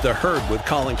such as The Herd with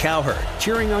Colin Cowherd.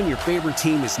 Cheering on your favorite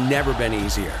team has never been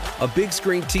easier. A big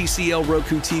screen TCL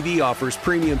Roku TV offers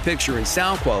premium picture and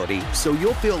sound quality, so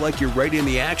you'll feel like you're right in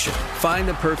the action. Find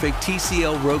the perfect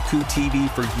TCL Roku TV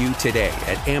for you today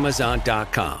at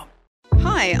Amazon.com.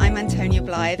 Hi, I'm Antonia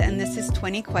Blythe, and this is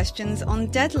 20 Questions on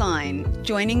Deadline.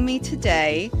 Joining me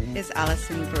today is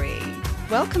Alison Brie.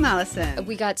 Welcome, Alison.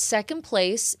 We got second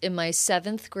place in my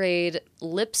 7th grade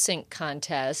lip sync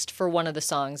contest for one of the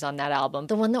songs on that album.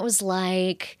 The one that was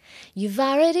like, "You've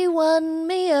already won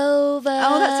me over."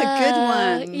 Oh, that's a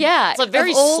good one. Yeah. It's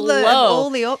very slow. Of all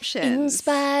the options. In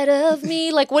spite of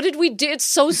me. Like, what did we do? It's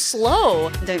so slow.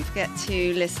 Don't forget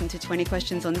to listen to 20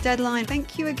 Questions on Deadline.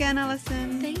 Thank you again,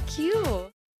 Alison. Thank you.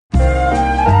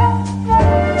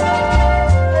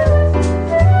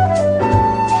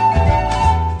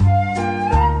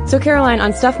 So Caroline,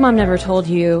 on Stuff Mom Never Told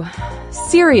You,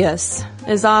 serious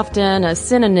is often a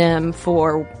synonym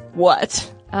for what?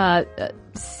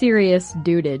 Serious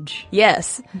dudage.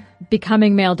 Yes.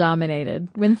 Becoming male-dominated.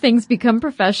 When things become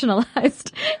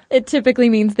professionalized, it typically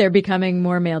means they're becoming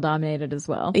more male-dominated as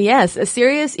well. Yes, a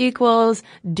serious equals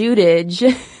dudage.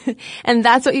 And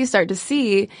that's what you start to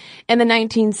see in the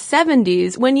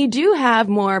 1970s when you do have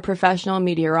more professional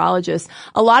meteorologists,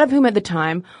 a lot of whom at the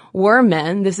time were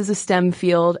men. This is a STEM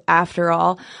field after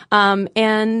all.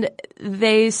 And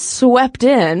they swept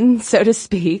in, so to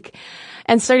speak,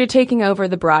 and started taking over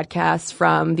the broadcasts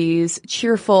from these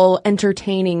cheerful,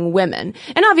 entertaining women.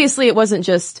 And obviously it wasn't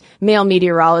just male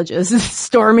meteorologists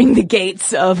storming the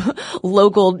gates of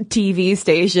local TV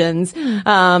stations.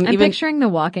 I'm picturing The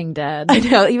Walking Dead. I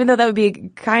know, even though that would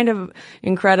be kind of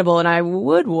incredible, and I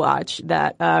would watch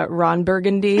that Ron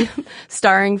Burgundy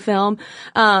starring film.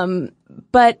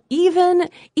 But even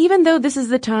though this is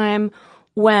the time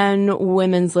when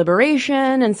women's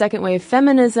liberation and second wave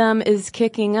feminism is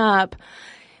kicking up,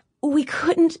 we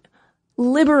couldn't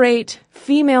liberate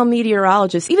female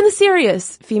meteorologists, even the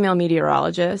serious female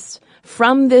meteorologists,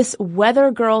 from this weather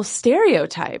girl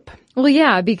stereotype. Well,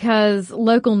 yeah, because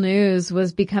local news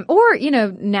was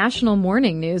national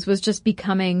morning news was just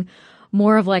becoming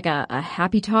more of like a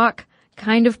happy talk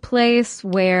kind of place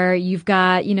where you've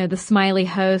got, the smiley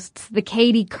hosts, the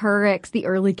Katie Couricks, the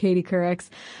early Katie Couricks,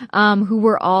 who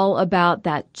were all about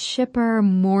that chipper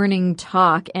morning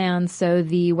talk. And so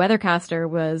the weathercaster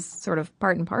was sort of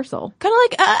part and parcel. Kind of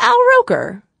like Al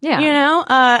Roker.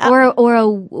 Yeah. Or a,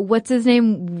 what's his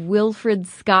name? Wilfred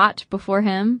Scott before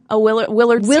him?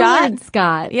 Willard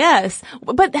Scott. Yes.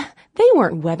 But they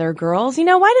weren't weather girls.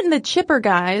 Why didn't the chipper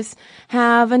guys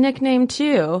have a nickname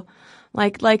too?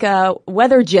 Like a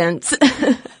weather gents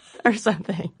or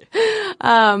something.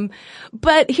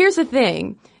 But here's the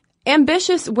thing.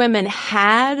 Ambitious women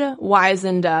had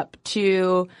wisened up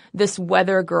to this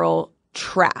weather girl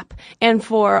trap. And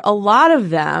for a lot of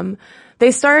them,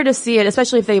 they started to see it,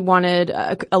 especially if they wanted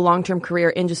a long-term career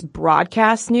in just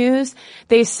broadcast news.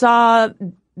 They saw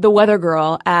the weather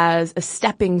girl as a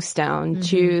stepping stone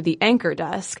to the anchor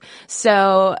desk.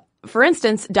 So, for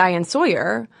instance, Diane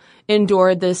Sawyer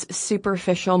endured this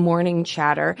superficial morning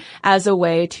chatter as a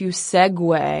way to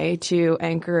segue to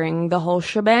anchoring the whole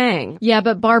shebang. Yeah,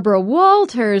 but Barbara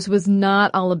Walters was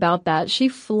not all about that. She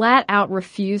flat out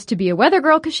refused to be a weather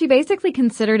girl because she basically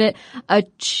considered it a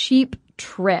cheap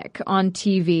trick on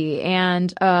TV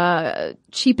and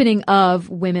cheapening of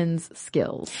women's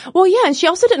skills. Well, yeah, and she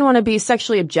also didn't want to be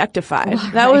sexually objectified.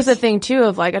 Right. That was the thing, too,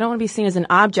 of like, I don't want to be seen as an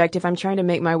object if I'm trying to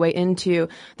make my way into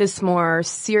this more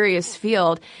serious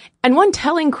field. And one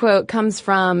telling quote comes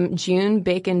from June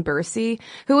Bacon Bursey,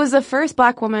 who was the first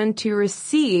Black woman to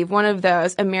receive one of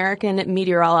those American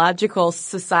Meteorological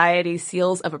Society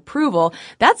seals of approval.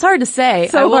 That's hard to say.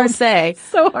 I will say.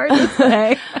 So hard to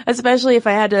say. Especially if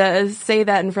I had to say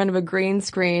that in front of a green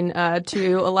screen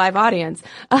to a live audience.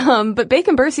 But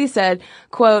Bacon Bursey said,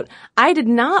 quote, "I did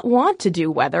not want to do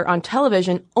weather on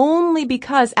television only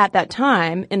because at that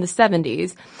time, in the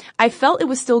 70s, I felt it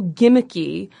was still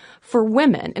gimmicky for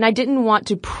women, and I didn't want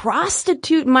to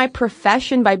prostitute my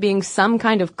profession by being some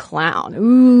kind of clown."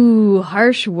 Ooh,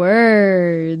 harsh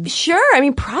words. Sure. I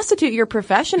mean, prostitute your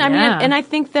profession. I mean, and I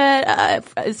think that,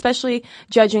 especially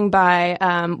judging by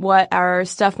what our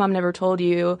Stuff Mom Never Told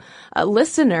You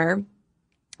listener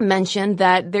mentioned,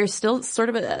 that there's still sort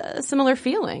of a similar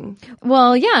feeling.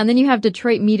 Well, yeah, and then you have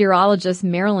Detroit meteorologist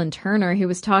Marilyn Turner, who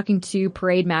was talking to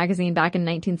Parade magazine back in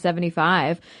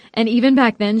 1975. And even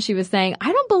back then she was saying,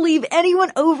 "I don't believe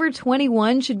anyone over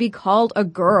 21 should be called a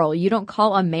girl. You don't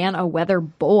call a man a weather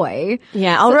boy."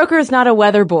 Yeah, Al Roker is not a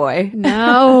weather boy.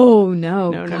 No,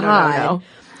 No.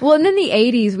 Well, and in the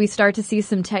 80s, we start to see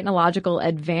some technological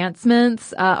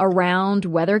advancements around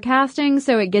weathercasting,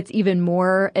 so it gets even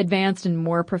more advanced and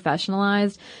more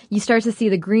professionalized. You start to see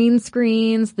the green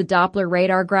screens, the Doppler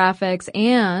radar graphics,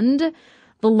 and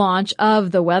the launch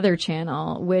of the Weather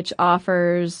Channel, which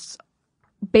offers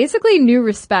basically new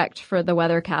respect for the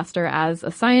weathercaster as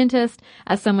a scientist,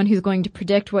 as someone who's going to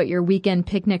predict what your weekend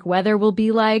picnic weather will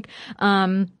be like.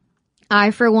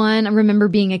 I, for one, remember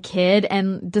being a kid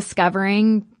and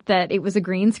discovering that it was a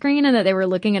green screen and that they were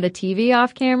looking at a TV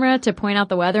off camera to point out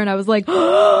the weather. And I was like,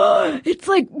 oh, it's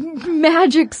like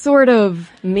magic, sort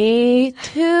of. Me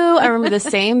too. I remember the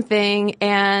same thing.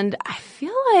 And I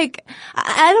feel like,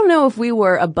 I don't know if we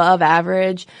were above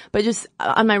average, but just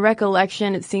on my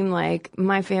recollection, it seemed like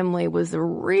my family was a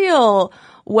real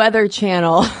Weather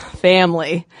Channel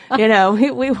family. You know,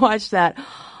 we watched that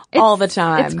all the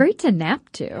time. It's great to nap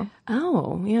to.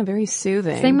 Oh, yeah, very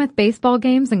soothing. Same with baseball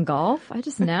games and golf. I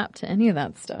just nap to any of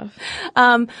that stuff.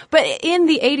 But in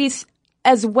the 80s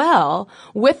as well,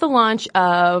 with the launch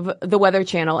of the Weather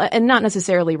Channel, and not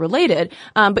necessarily related,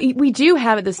 but we do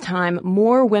have at this time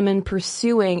more women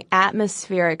pursuing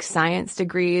atmospheric science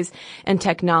degrees and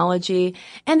technology,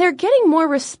 and they're getting more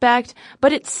respect,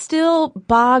 but it's still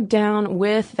bogged down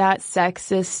with that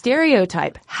sexist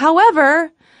stereotype.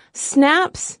 However,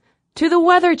 snaps to the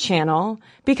Weather Channel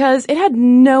because it had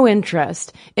no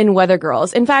interest in weather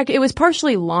girls. In fact, it was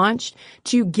partially launched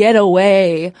to get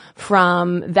away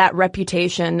from that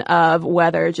reputation of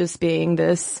weather just being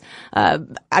this,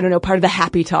 part of the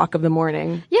happy talk of the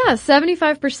morning. Yeah,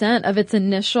 75% of its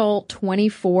initial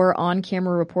 24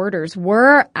 on-camera reporters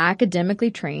were academically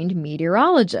trained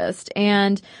meteorologists.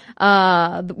 And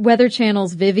the Weather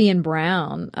Channel's Vivian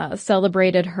Brown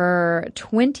celebrated her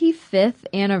 25th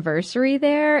anniversary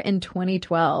there in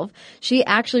 2012. She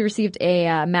actually received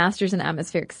a master's in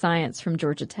atmospheric science from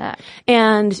Georgia Tech.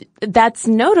 And that's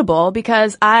notable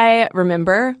because I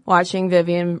remember watching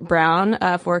Vivian Brown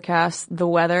forecast the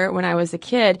weather when I was a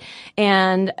kid,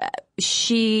 and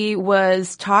she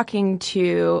was talking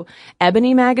to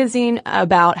Ebony magazine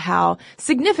about how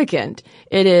significant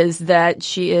it is that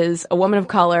she is a woman of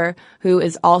color who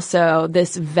is also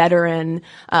this veteran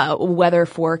weather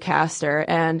forecaster.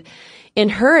 And in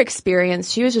her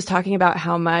experience, she was just talking about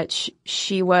how much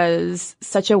she was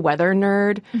such a weather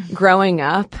nerd growing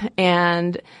up,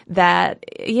 and that,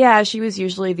 yeah, she was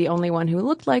usually the only one who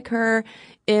looked like her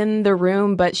in the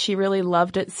room, but she really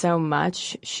loved it so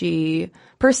much she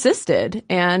persisted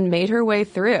and made her way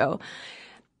through.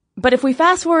 But if we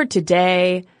fast forward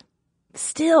today,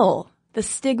 still the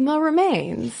stigma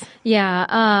remains.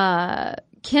 Yeah,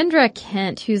 Kendra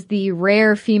Kent, who's the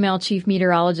rare female chief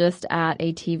meteorologist at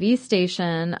a TV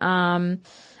station,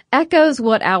 echoes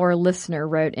what our listener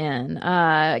wrote in.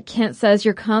 Kent says,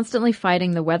 you're constantly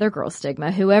fighting the weather girl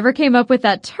stigma. Whoever came up with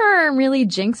that term really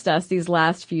jinxed us these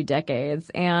last few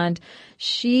decades. And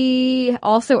she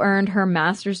also earned her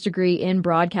master's degree in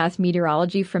broadcast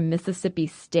meteorology from Mississippi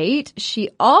State. She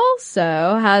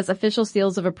also has official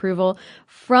seals of approval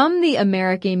from the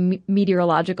American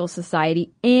Meteorological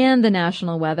Society and the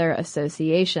National Weather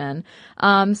Association.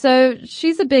 So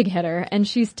she's a big hitter, and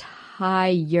she's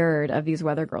tired of these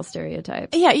weather girl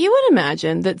stereotypes. Yeah, you would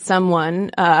imagine that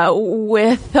someone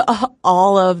with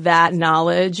all of that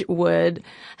knowledge would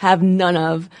have none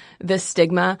of this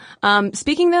stigma.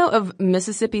 Speaking, though, of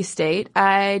Mississippi State,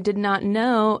 I did not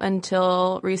know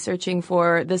until researching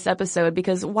for this episode,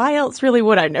 because why else really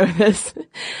would I know this,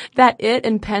 that it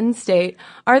and Penn State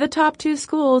are the top 2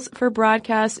 schools for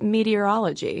broadcast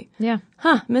meteorology. Yeah.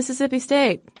 Mississippi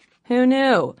State. Who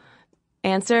knew?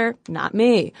 Answer, not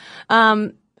me.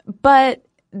 But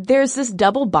there's this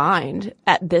double bind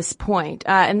at this point.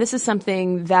 And this is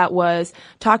something that was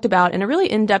talked about in a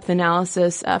really in-depth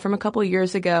analysis from a couple of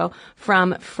years ago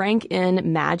from Frank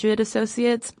N. Madrid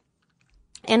Associates.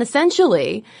 And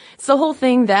essentially, it's the whole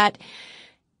thing that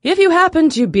if you happen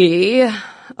to be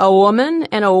a woman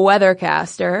and a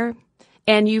weathercaster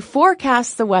and you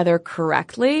forecast the weather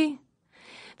correctly,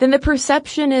 then the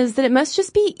perception is that it must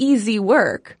just be easy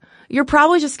work. You're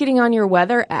probably just getting on your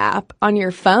weather app on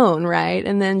your phone, right?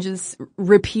 And then just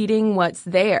repeating what's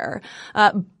there.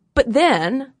 But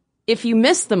then if you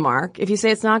miss the mark, if you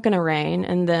say it's not going to rain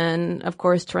and then, of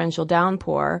course, torrential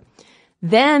downpour,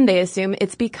 then they assume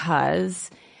it's because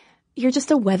you're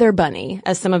just a weather bunny,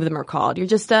 as some of them are called. You're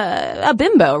just a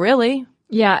bimbo, really.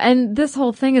 Yeah, and this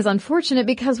whole thing is unfortunate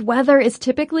because weather is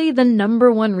typically the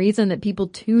number one reason that people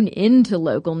tune into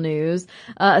local news,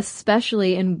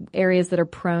 especially in areas that are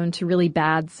prone to really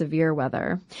bad, severe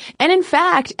weather. And in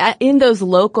fact, in those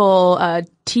local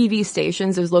TV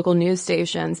stations, those local news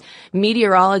stations,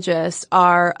 meteorologists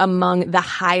are among the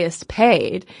highest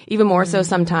paid, even more so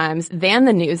sometimes than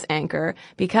the news anchor,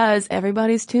 because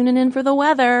everybody's tuning in for the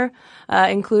weather,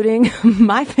 including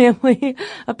my family,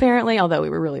 apparently, although we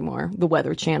were really more the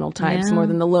Weather Channel types, more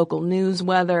than the local news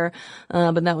weather,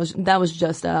 but that was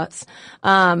just us.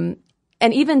 And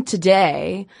even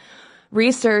today,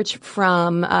 research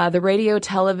from the Radio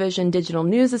Television Digital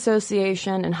News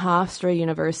Association and Hofstra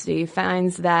University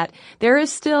finds that there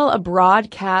is still a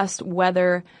broadcast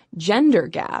weather gender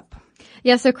gap.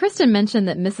 Yeah, so Kristen mentioned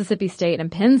that Mississippi State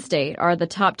and Penn State are the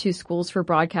top 2 schools for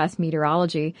broadcast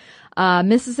meteorology.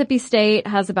 Mississippi State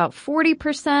has about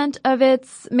 40% of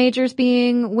its majors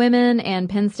being women, and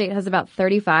Penn State has about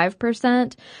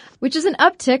 35%, which is an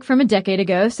uptick from a decade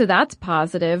ago, so that's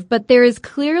positive. But there is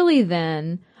clearly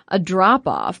then a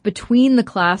drop-off between the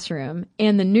classroom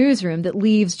and the newsroom that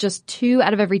leaves just 2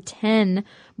 out of every 10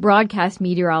 broadcast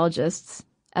meteorologists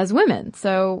as women.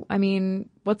 So, I mean,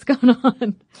 what's going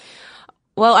on?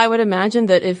 Well, I would imagine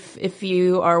that if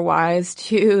you are wise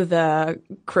to the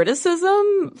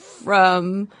criticism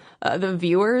from the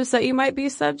viewers that you might be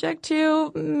subject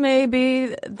to,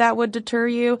 maybe that would deter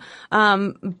you.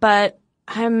 But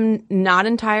I'm not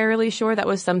entirely sure that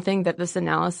was something that this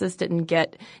analysis didn't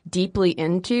get deeply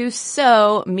into.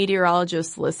 So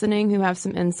meteorologists listening who have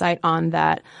some insight on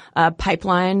that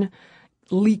pipeline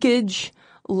leakage,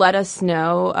 let us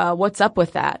know what's up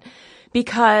with that.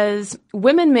 Because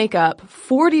women make up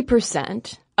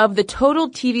 40% of the total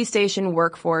TV station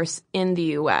workforce in the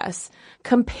U.S.,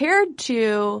 compared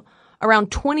to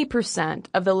around 20%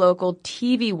 of the local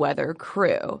TV weather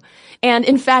crew. And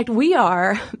in fact, we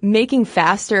are making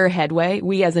faster headway,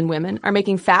 we as in women, are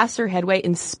making faster headway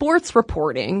in sports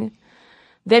reporting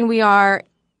than we are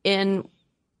in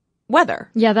weather.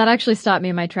 Yeah, that actually stopped me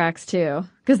in my tracks too,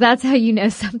 because that's how you know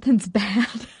something's bad.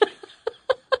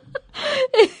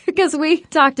 Because we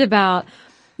talked about,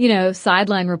 you know,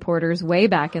 sideline reporters way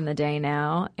back in the day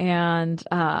now. And,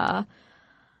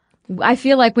 I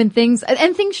feel like when things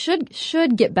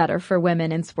should get better for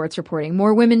women in sports reporting.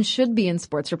 More women should be in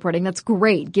sports reporting. That's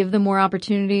great. Give them more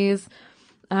opportunities.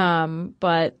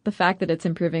 But the fact that it's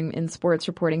improving in sports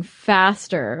reporting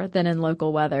faster than in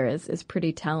local weather is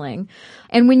pretty telling.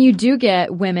 And when you do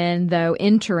get women, though,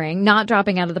 not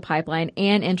dropping out of the pipeline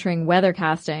and entering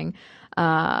weathercasting,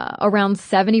 around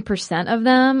 70% of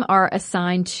them are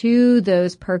assigned to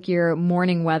those perkier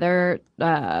morning weather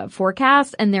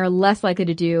forecasts, and they're less likely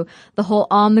to do the whole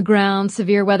on-the-ground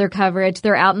severe weather coverage.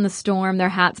 They're out in the storm, their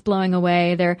hat's blowing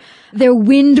away, their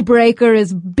windbreaker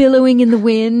is billowing in the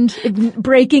wind,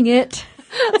 breaking it.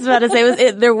 I was about to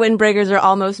say their windbreakers are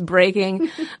almost breaking.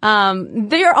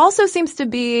 There also seems to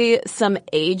be some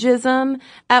ageism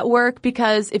at work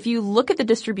because if you look at the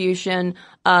distribution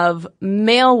of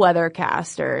male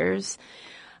weathercasters,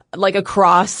 like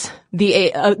across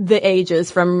the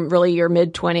ages from really your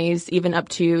mid-20s even up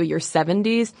to your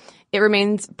 70s, it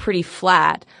remains pretty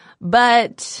flat.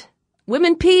 But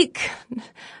women peak,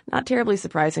 not terribly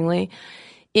surprisingly,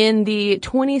 in the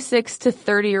 26 to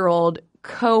 30-year-old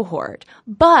cohort.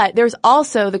 But there's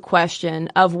also the question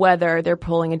of whether they're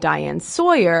pulling a Diane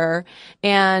Sawyer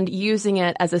and using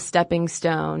it as a stepping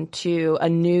stone to a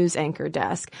news anchor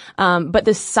desk. But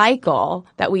the cycle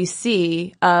that we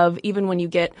see of even when you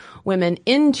get women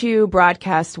into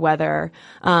broadcast weather,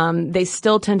 they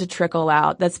still tend to trickle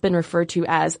out. That's been referred to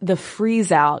as the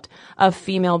freeze out of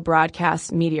female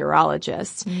broadcast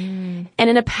meteorologists. And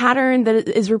in a pattern that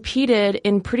is repeated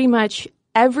in pretty much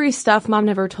every Stuff Mom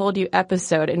Never Told You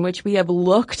episode in which we have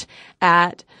looked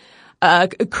at a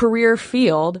career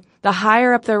field, the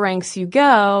higher up the ranks you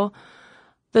go,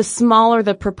 the smaller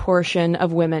the proportion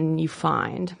of women you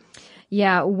find.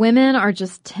 Yeah, women are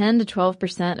just 10 to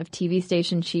 12% of TV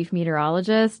station chief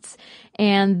meteorologists.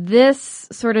 And this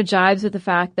sort of jibes with the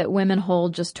fact that women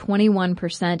hold just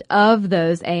 21% of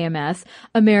those AMS,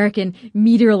 American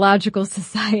Meteorological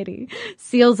Society,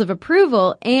 seals of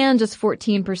approval and just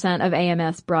 14% of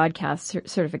AMS broadcast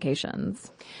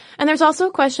certifications. And there's also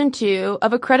a question, too,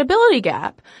 of a credibility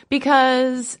gap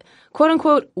because,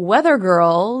 quote-unquote, weather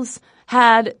girls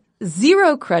had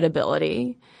zero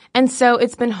credibility. And so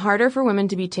it's been harder for women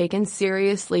to be taken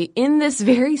seriously in this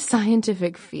very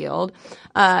scientific field.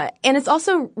 And it's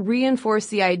also reinforced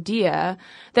the idea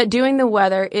that doing the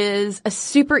weather is a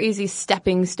super easy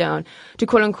stepping stone to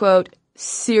quote unquote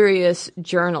serious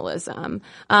journalism.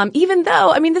 Even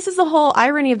though, I mean, this is the whole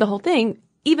irony of the whole thing,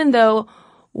 even though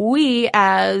we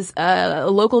as a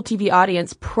local TV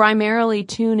audience primarily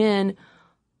tune in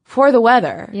for the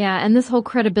weather. Yeah, and this whole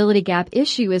credibility gap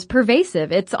issue is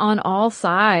pervasive. It's on all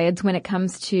sides when it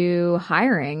comes to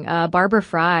hiring. Barbara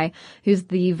Fry, who's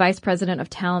the vice president of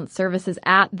talent services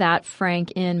at that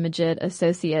Frank N. Majid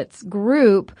Associates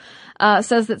group,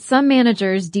 says that some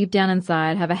managers deep down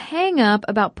inside have a hang-up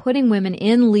about putting women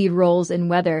in lead roles in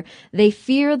weather. They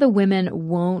fear the women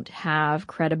won't have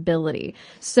credibility.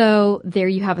 So there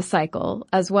you have a cycle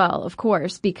as well, of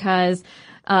course, because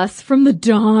from the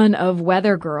dawn of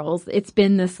Weather Girls, it's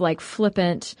been this like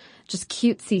flippant, just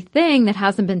cutesy thing that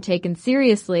hasn't been taken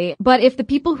seriously. But if the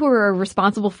people who are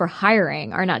responsible for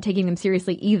hiring are not taking them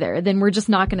seriously either, then we're just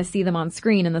not going to see them on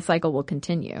screen and the cycle will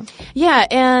continue. Yeah,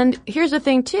 and here's the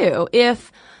thing too.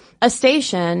 If a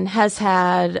station has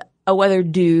had a weather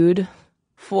dude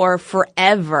for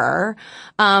forever,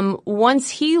 once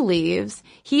he leaves,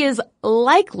 he is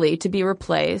likely to be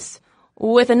replaced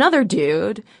with another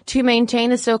dude to maintain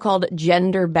the so-called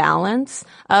gender balance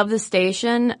of the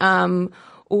station,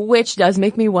 which does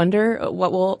make me wonder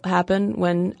what will happen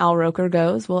when Al Roker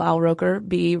goes. Will Al Roker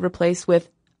be replaced with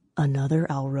another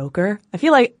Al Roker? I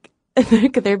feel like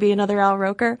could there be another Al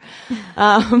Roker?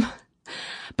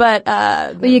 But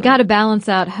you got to balance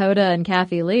out Hoda and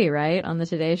Kathy Lee, right, on the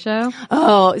Today Show?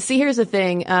 Oh, see, here's the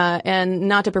thing, and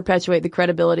not to perpetuate the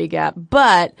credibility gap,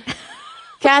 but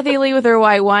Kathy Lee with her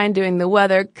white wine doing the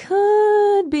weather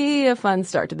could be a fun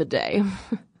start to the day.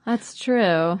 That's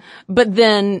true. But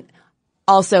then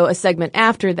also a segment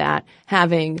after that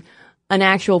having an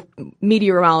actual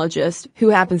meteorologist who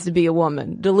happens to be a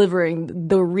woman delivering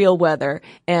the real weather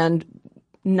and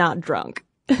not drunk.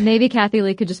 Maybe Kathy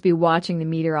Lee could just be watching the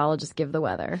meteorologist give the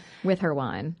weather with her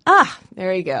wine. Ah,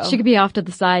 there you go. She could be off to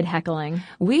the side heckling.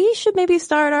 We should maybe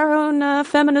start our own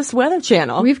feminist weather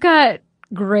channel. We've got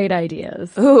great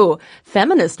ideas. Ooh,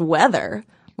 feminist weather.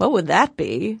 What would that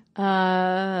be?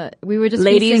 We would just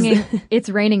Ladies. be singing It's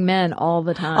Raining Men all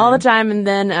the time. All the time, and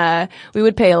then we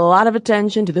would pay a lot of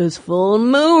attention to those full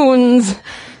moons,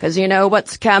 because you know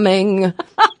what's coming.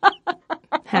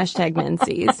 Hashtag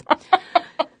Menses.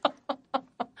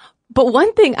 But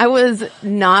one thing I was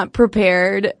not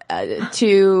prepared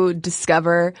to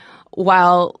discover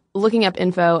while looking up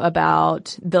info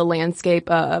about the landscape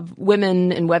of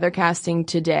women in weathercasting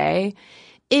today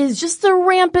is just the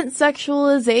rampant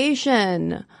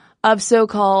sexualization of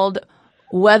so-called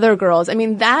weather girls. I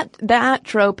mean, that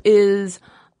trope is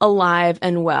alive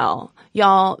and well.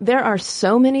 Y'all, there are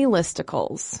so many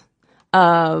listicles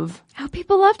of how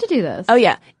people love to do this. Oh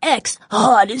yeah,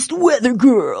 ex-hottest weather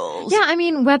girls. Yeah, I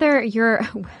mean, whether you're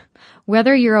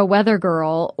a weather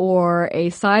girl or a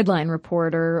sideline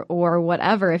reporter or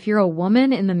whatever, if you're a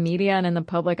woman in the media and in the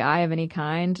public eye of any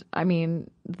kind, I mean,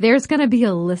 there's going to be a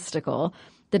listicle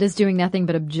that is doing nothing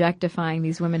but objectifying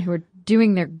these women who are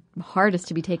doing their hardest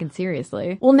to be taken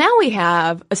seriously. Well, now we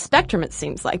have a spectrum, it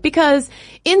seems like, because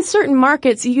in certain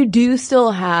markets, you do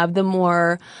still have the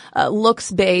more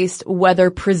looks-based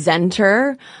weather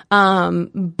presenter.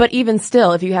 But even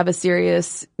still, if you have a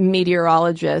serious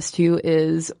meteorologist who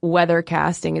is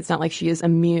weathercasting, it's not like she is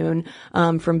immune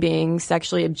from being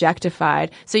sexually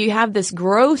objectified. So you have this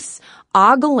gross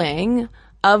ogling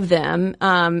of them.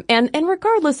 And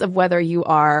regardless of whether you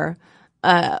are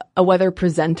a weather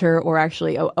presenter or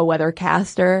actually a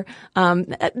weathercaster,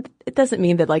 it doesn't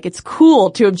mean that like it's cool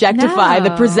to objectify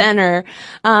the presenter.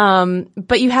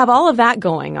 But you have all of that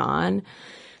going on,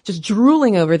 just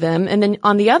drooling over them. And then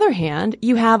on the other hand,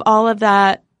 you have all of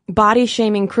that body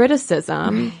shaming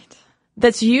criticism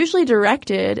that's usually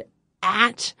directed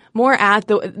at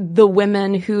the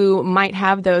women who might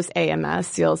have those AMS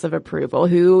seals of approval,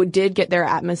 who did get their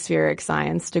atmospheric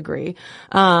science degree,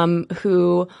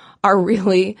 who are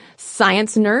really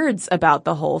science nerds about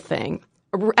the whole thing.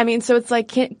 I mean, so it's like,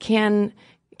 can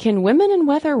women in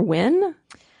weather win?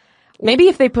 Maybe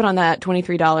if they put on that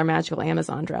 $23 magical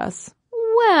Amazon dress.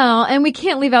 Well, and we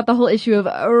can't leave out the whole issue of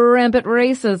rampant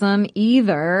racism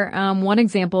either. One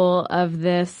example of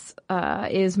this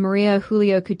is Maria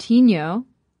Julio Coutinho.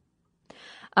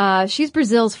 She's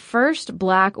Brazil's first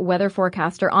black weather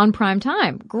forecaster on prime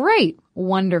time. Great.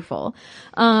 Wonderful.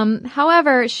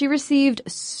 However, she received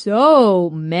so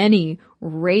many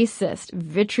racist,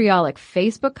 vitriolic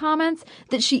Facebook comments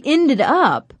that she ended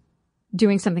up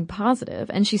doing something positive.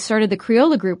 And she started the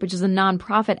Criolla Group, which is a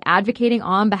nonprofit advocating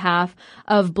on behalf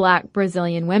of black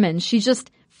Brazilian women. She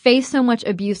just faced so much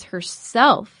abuse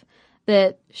herself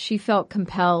that she felt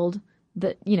compelled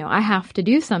that, you know, I have to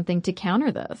do something to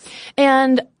counter this.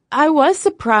 And I was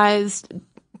surprised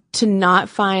to not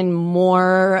find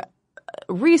more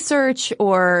research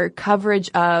or coverage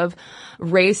of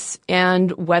race and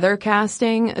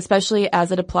weathercasting, especially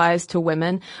as it applies to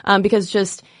women, because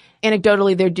just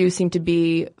anecdotally, there do seem to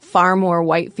be far more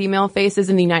white female faces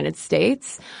in the United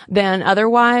States than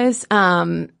otherwise.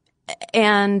 And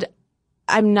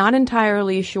I'm not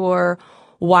entirely sure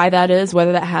why that is,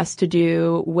 whether that has to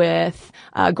do with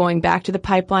going back to the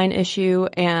pipeline issue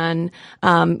and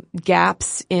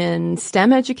gaps in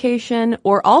STEM education,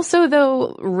 or also,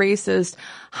 though, racist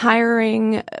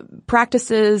hiring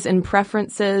practices and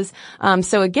preferences.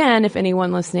 So again, if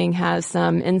anyone listening has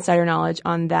some insider knowledge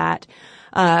on that,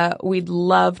 we'd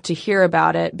love to hear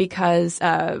about it, because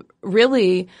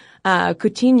really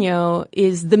Coutinho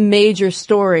is the major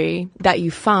story that you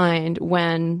find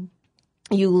when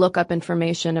you look up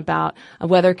information about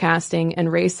weathercasting and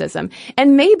racism.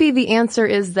 And maybe the answer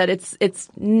is that it's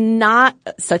not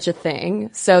such a thing,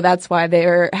 so that's why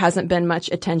there hasn't been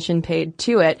much attention paid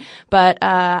to it. But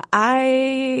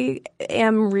I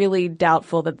am really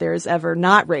doubtful that there's ever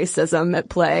not racism at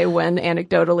play when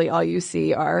anecdotally all you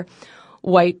see are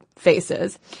white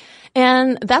faces.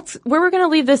 And that's where we're going to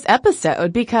leave this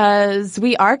episode, because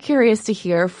we are curious to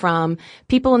hear from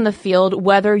people in the field,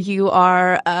 whether you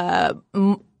are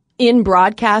in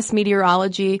broadcast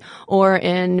meteorology or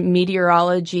in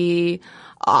meteorology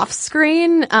off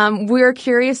screen. We're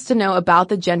curious to know about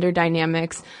the gender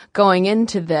dynamics going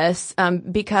into this,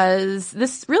 because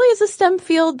this really is a STEM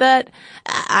field that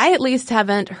I at least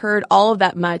haven't heard all of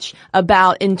that much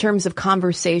about in terms of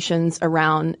conversations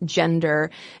around gender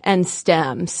and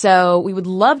STEM. So we would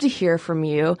love to hear from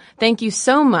you. Thank you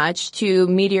so much to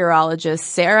meteorologist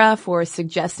Sarah for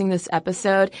suggesting this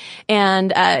episode.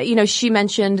 And, she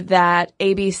mentioned that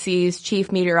ABC's chief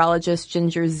meteorologist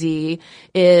Ginger Zee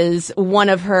is one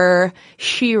of her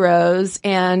sheroes,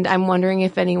 and I'm wondering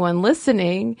if anyone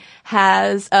listening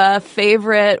has a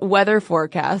favorite weather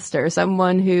forecaster,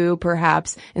 someone who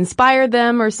perhaps inspired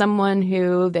them or someone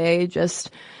who they just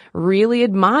really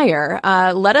admire.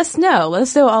 Let us know. Let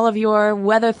us know all of your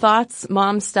weather thoughts.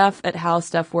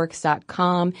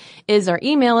 momstuff@howstuffworks.com is our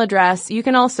email address. You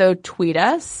can also tweet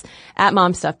us at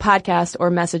momstuffpodcast or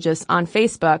message us on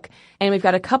Facebook. And we've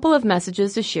got a couple of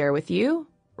messages to share with you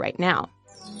right now.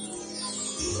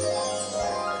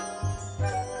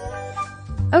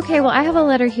 Okay, well, I have a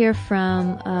letter here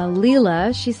from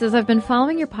Leela. She says, I've been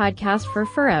following your podcast for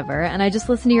forever, and I just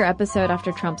listened to your episode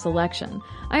after Trump's election.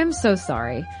 I am so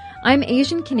sorry. I'm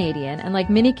Asian Canadian, and like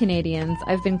many Canadians,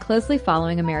 I've been closely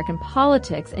following American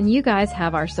politics, and you guys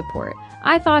have our support.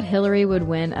 I thought Hillary would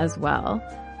win as well.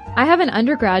 I have an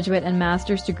undergraduate and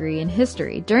master's degree in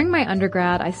history. During my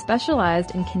undergrad, I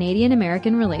specialized in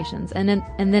Canadian-American relations and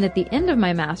then at the end of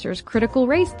my master's, critical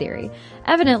race theory.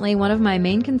 Evidently, one of my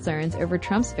main concerns over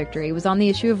Trump's victory was on the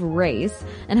issue of race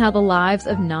and how the lives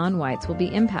of non-whites will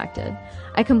be impacted.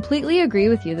 I completely agree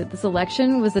with you that this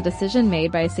election was a decision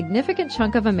made by a significant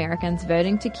chunk of Americans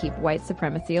voting to keep white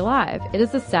supremacy alive. It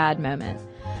is a sad moment.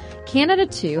 Canada,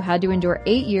 too, had to endure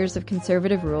 8 years of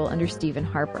conservative rule under Stephen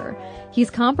Harper. He's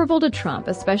comparable to Trump,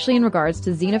 especially in regards to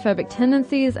xenophobic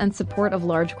tendencies and support of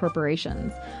large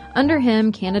corporations. Under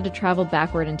him, Canada traveled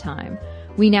backward in time.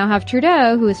 We now have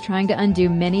Trudeau, who is trying to undo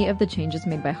many of the changes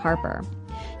made by Harper.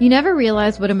 You never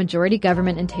realize what a majority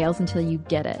government entails until you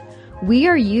get it. We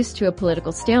are used to a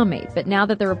political stalemate, but now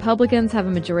that the Republicans have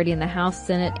a majority in the House,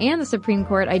 Senate, and the Supreme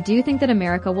Court, I do think that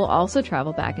America will also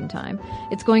travel back in time.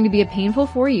 It's going to be a painful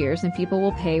 4 years, and people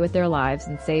will pay with their lives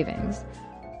and savings.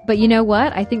 But you know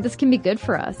what? I think this can be good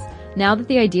for us. Now that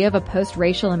the idea of a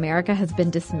post-racial America has been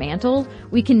dismantled,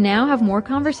 we can now have more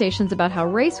conversations about how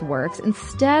race works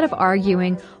instead of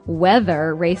arguing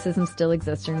whether racism still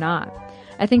exists or not.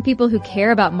 I think people who care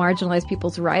about marginalized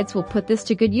people's rights will put this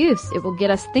to good use. It will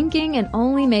get us thinking and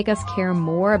only make us care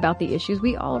more about the issues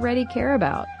we already care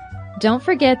about. Don't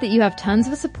forget that you have tons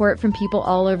of support from people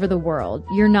all over the world.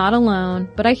 You're not alone,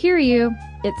 but I hear you.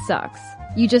 It sucks.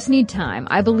 You just need time.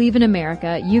 I believe in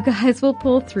America. You guys will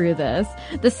pull through this.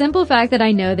 The simple fact that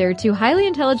I know there are 2 highly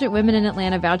intelligent women in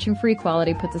Atlanta vouching for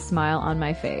equality puts a smile on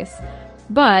my face.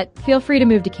 But feel free to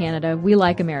move to Canada. We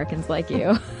like Americans like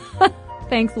you.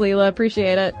 Thanks, Leela.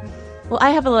 Appreciate it. Well, I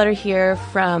have a letter here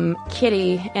from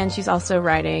Kitty, and she's also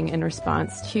writing in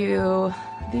response to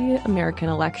the American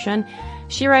election.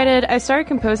 She wrote, I started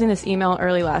composing this email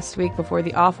early last week before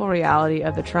the awful reality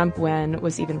of the Trump win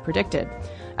was even predicted.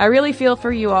 I really feel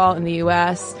for you all in the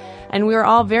U.S., and we are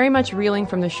all very much reeling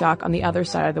from the shock on the other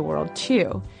side of the world,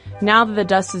 too. Now that the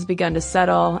dust has begun to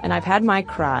settle and I've had my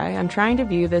cry, I'm trying to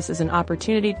view this as an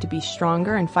opportunity to be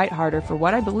stronger and fight harder for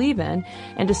what I believe in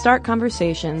and to start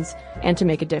conversations and to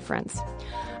make a difference.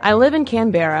 I live in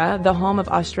Canberra, the home of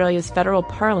Australia's federal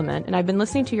parliament, and I've been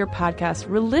listening to your podcast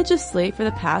religiously for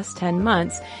the past 10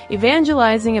 months,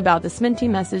 evangelizing about this minty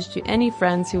message to any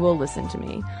friends who will listen to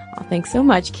me. Oh, thanks so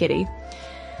much, Kitty.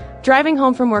 Driving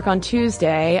home from work on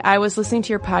Tuesday, I was listening to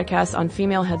your podcast on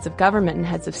female heads of government and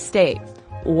heads of state.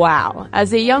 Wow.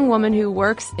 As a young woman who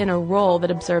works in a role that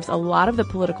observes a lot of the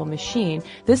political machine,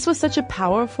 this was such a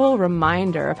powerful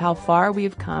reminder of how far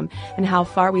we've come and how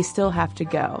far we still have to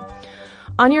go.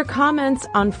 On your comments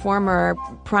on former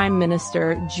Prime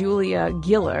Minister Julia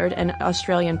Gillard and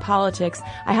Australian politics,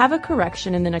 I have a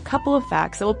correction and then a couple of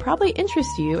facts that will probably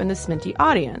interest you and the Sminty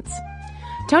audience.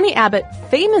 Tony Abbott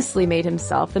famously made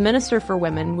himself the Minister for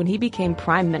Women when he became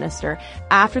Prime Minister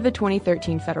after the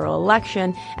 2013 federal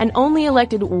election and only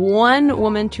elected one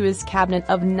woman to his cabinet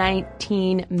of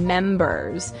 19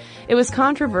 members. It was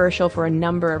controversial for a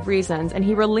number of reasons, and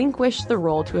he relinquished the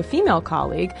role to a female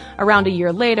colleague around a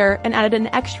year later and added an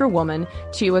extra woman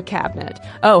to a cabinet.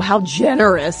 Oh, how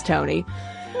generous, Tony.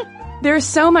 There's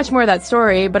so much more to that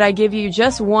story, but I give you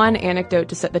just one anecdote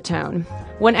to set the tone.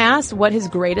 When asked what his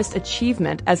greatest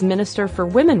achievement as Minister for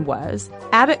Women was,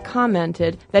 Abbott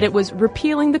commented that it was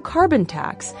repealing the carbon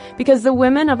tax because the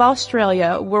women of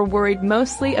Australia were worried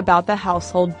mostly about the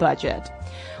household budget.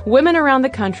 Women around the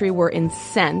country were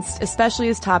incensed, especially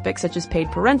as topics such as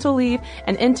paid parental leave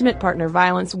and intimate partner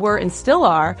violence were and still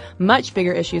are much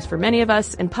bigger issues for many of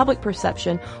us, and public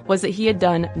perception was that he had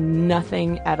done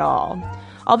nothing at all.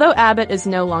 Although Abbott is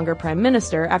no longer Prime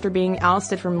Minister after being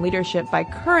ousted from leadership by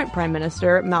current Prime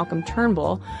Minister Malcolm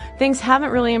Turnbull, things haven't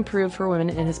really improved for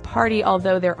women in his party,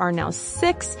 although there are now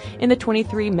 6 in the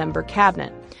 23-member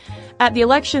cabinet. At the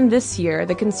election this year,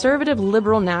 the Conservative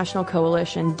Liberal National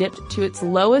Coalition dipped to its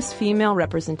lowest female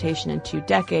representation in 2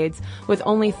 decades, with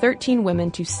only 13 women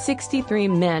to 63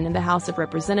 men in the House of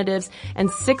Representatives and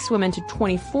 6 women to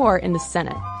 24 in the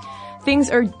Senate.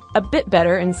 Things are a bit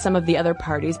better in some of the other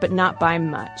parties, but not by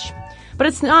much. But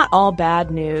it's not all bad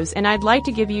news, and I'd like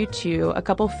to give you a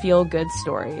couple feel-good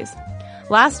stories.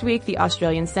 Last week, the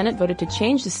Australian Senate voted to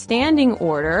change the standing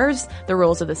orders, the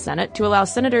rules of the Senate, to allow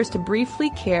senators to briefly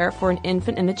care for an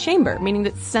infant in the chamber, meaning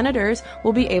that senators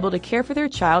will be able to care for their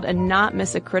child and not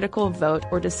miss a critical vote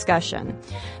or discussion.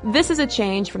 This is a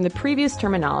change from the previous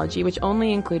terminology, which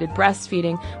only included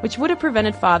breastfeeding, which would have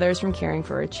prevented fathers from caring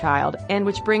for a child, and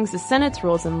which brings the Senate's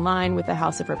rules in line with the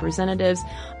House of Representatives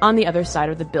on the other side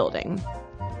of the building.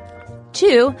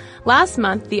 2, last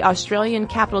month, the Australian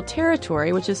Capital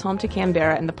Territory, which is home to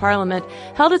Canberra and the Parliament,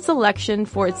 held its election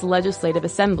for its Legislative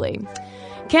Assembly.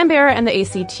 Canberra and the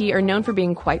ACT are known for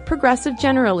being quite progressive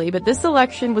generally, but this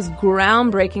election was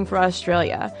groundbreaking for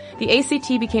Australia. The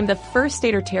ACT became the first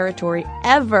state or territory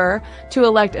ever to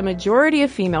elect a majority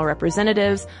of female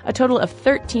representatives. A total of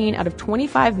 13 out of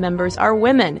 25 members are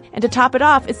women. And to top it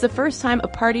off, it's the first time a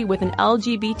party with an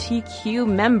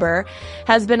LGBTQ member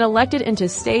has been elected into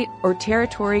state or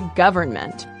territory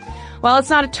government. While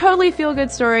it's not a totally feel-good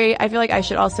story, I feel like I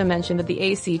should also mention that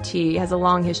the ACT has a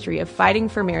long history of fighting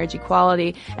for marriage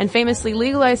equality and famously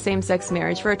legalized same-sex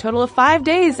marriage for a total of 5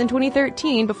 days in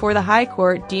 2013 before the High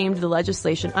Court deemed the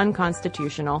legislation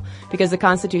unconstitutional because the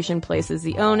Constitution places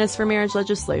the onus for marriage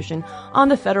legislation on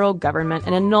the federal government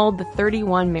and annulled the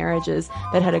 31 marriages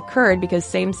that had occurred because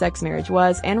same-sex marriage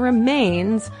was and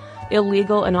remains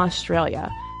illegal in Australia.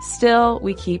 Still,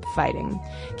 we keep fighting.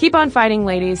 Keep on fighting,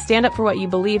 ladies. Stand up for what you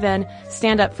believe in.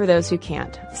 Stand up for those who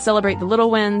can't. Celebrate the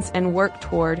little wins and work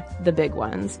toward the big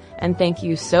ones. And thank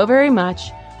you so very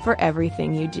much for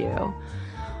everything you do.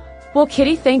 Well,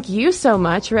 Kitty, thank you so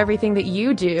much for everything that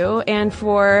you do and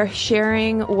for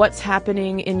sharing what's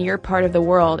happening in your part of the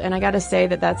world. And I got to say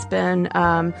that that's been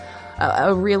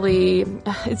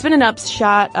it's been an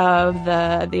upshot of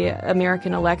the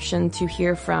American election to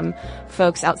hear from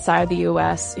folks outside the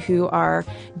U.S. who are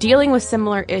dealing with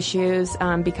similar issues,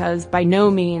 because by no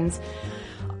means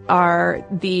are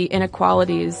the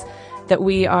inequalities that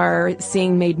we are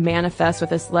seeing made manifest with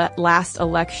this last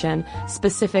election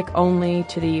specific only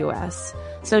to the U.S.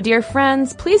 So, dear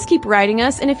friends, please keep writing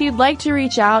us. And if you'd like to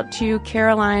reach out to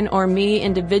Caroline or me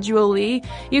individually,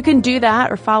 you can do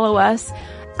that or follow us.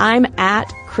 I'm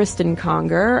at Kristen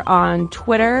Conger on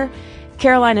Twitter.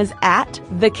 Caroline is at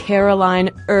the Caroline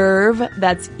Erv,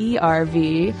 that's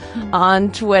ERV,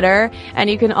 on Twitter. And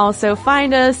you can also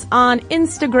find us on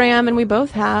Instagram, and we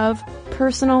both have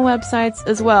personal websites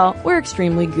as well. We're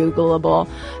extremely Googleable.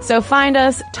 So find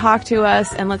us, talk to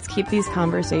us, and let's keep these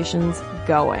conversations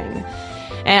going.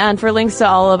 And for links to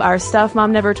all of our stuff,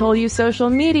 Mom Never Told You social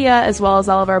media, as well as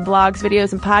all of our blogs,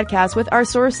 videos, and podcasts with our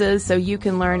sources so you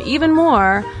can learn even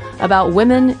more about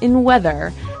women in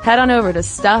weather, head on over to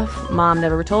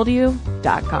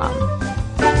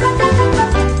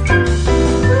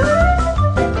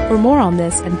stuffmomnevertoldyou.com. For more on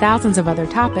this and thousands of other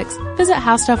topics, visit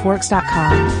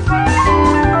howstuffworks.com.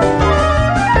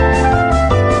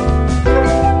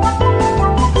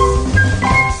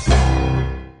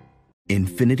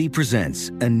 Infiniti presents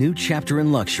a new chapter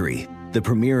in luxury, the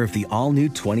premiere of the all-new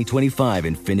 2025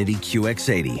 Infiniti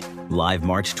QX80, live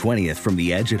March 20th from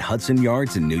the Edge at Hudson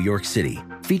Yards in New York City,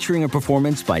 featuring a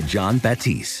performance by Jon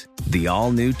Batiste. The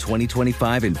all-new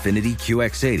 2025 Infiniti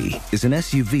QX80 is an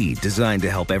SUV designed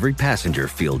to help every passenger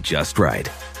feel just right.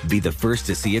 Be the first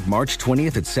to see it March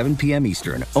 20th at 7 p.m.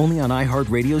 Eastern, only on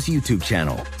iHeartRadio's YouTube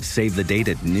channel. Save the date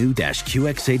at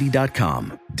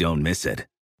new-QX80.com. Don't miss it.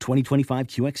 2025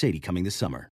 QX80 coming this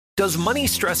summer. Does money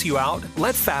stress you out?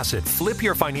 Let Facet flip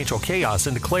your financial chaos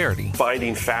into clarity.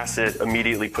 Finding Facet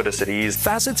immediately put us at ease.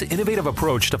 Facet's innovative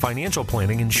approach to financial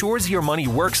planning ensures your money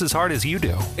works as hard as you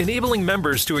do, enabling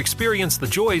members to experience the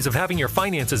joys of having your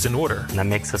finances in order. And that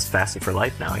makes us Facet for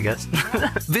life now, I guess.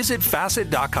 Visit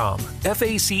Facet.com,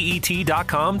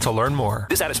 FACET.com to learn more.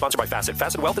 This ad is sponsored by Facet.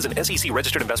 Facet Wealth is an SEC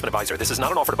registered investment advisor. This is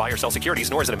not an offer to buy or sell securities,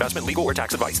 nor is it investment, legal, or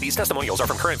tax advice. These testimonials are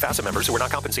from current Facet members who are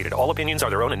not compensated. All opinions are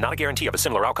their own and not a guarantee of a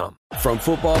similar outcome. From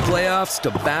football playoffs to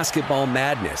basketball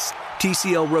madness,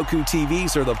 TCL Roku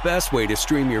TVs are the best way to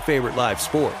stream your favorite live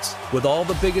sports. With all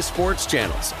the biggest sports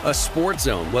channels, a sports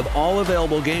zone with all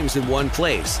available games in one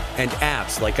place, and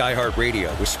apps like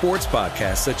iHeartRadio with sports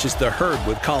podcasts such as The Herd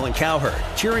with Colin Cowherd.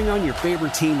 Cheering on your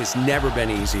favorite team has never been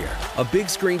easier. A big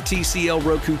screen TCL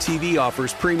Roku TV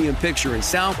offers premium picture and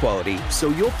sound quality, so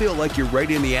you'll feel like you're right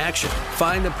in the action.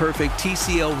 Find the perfect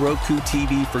TCL Roku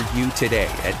TV for you today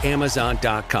at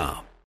Amazon.com.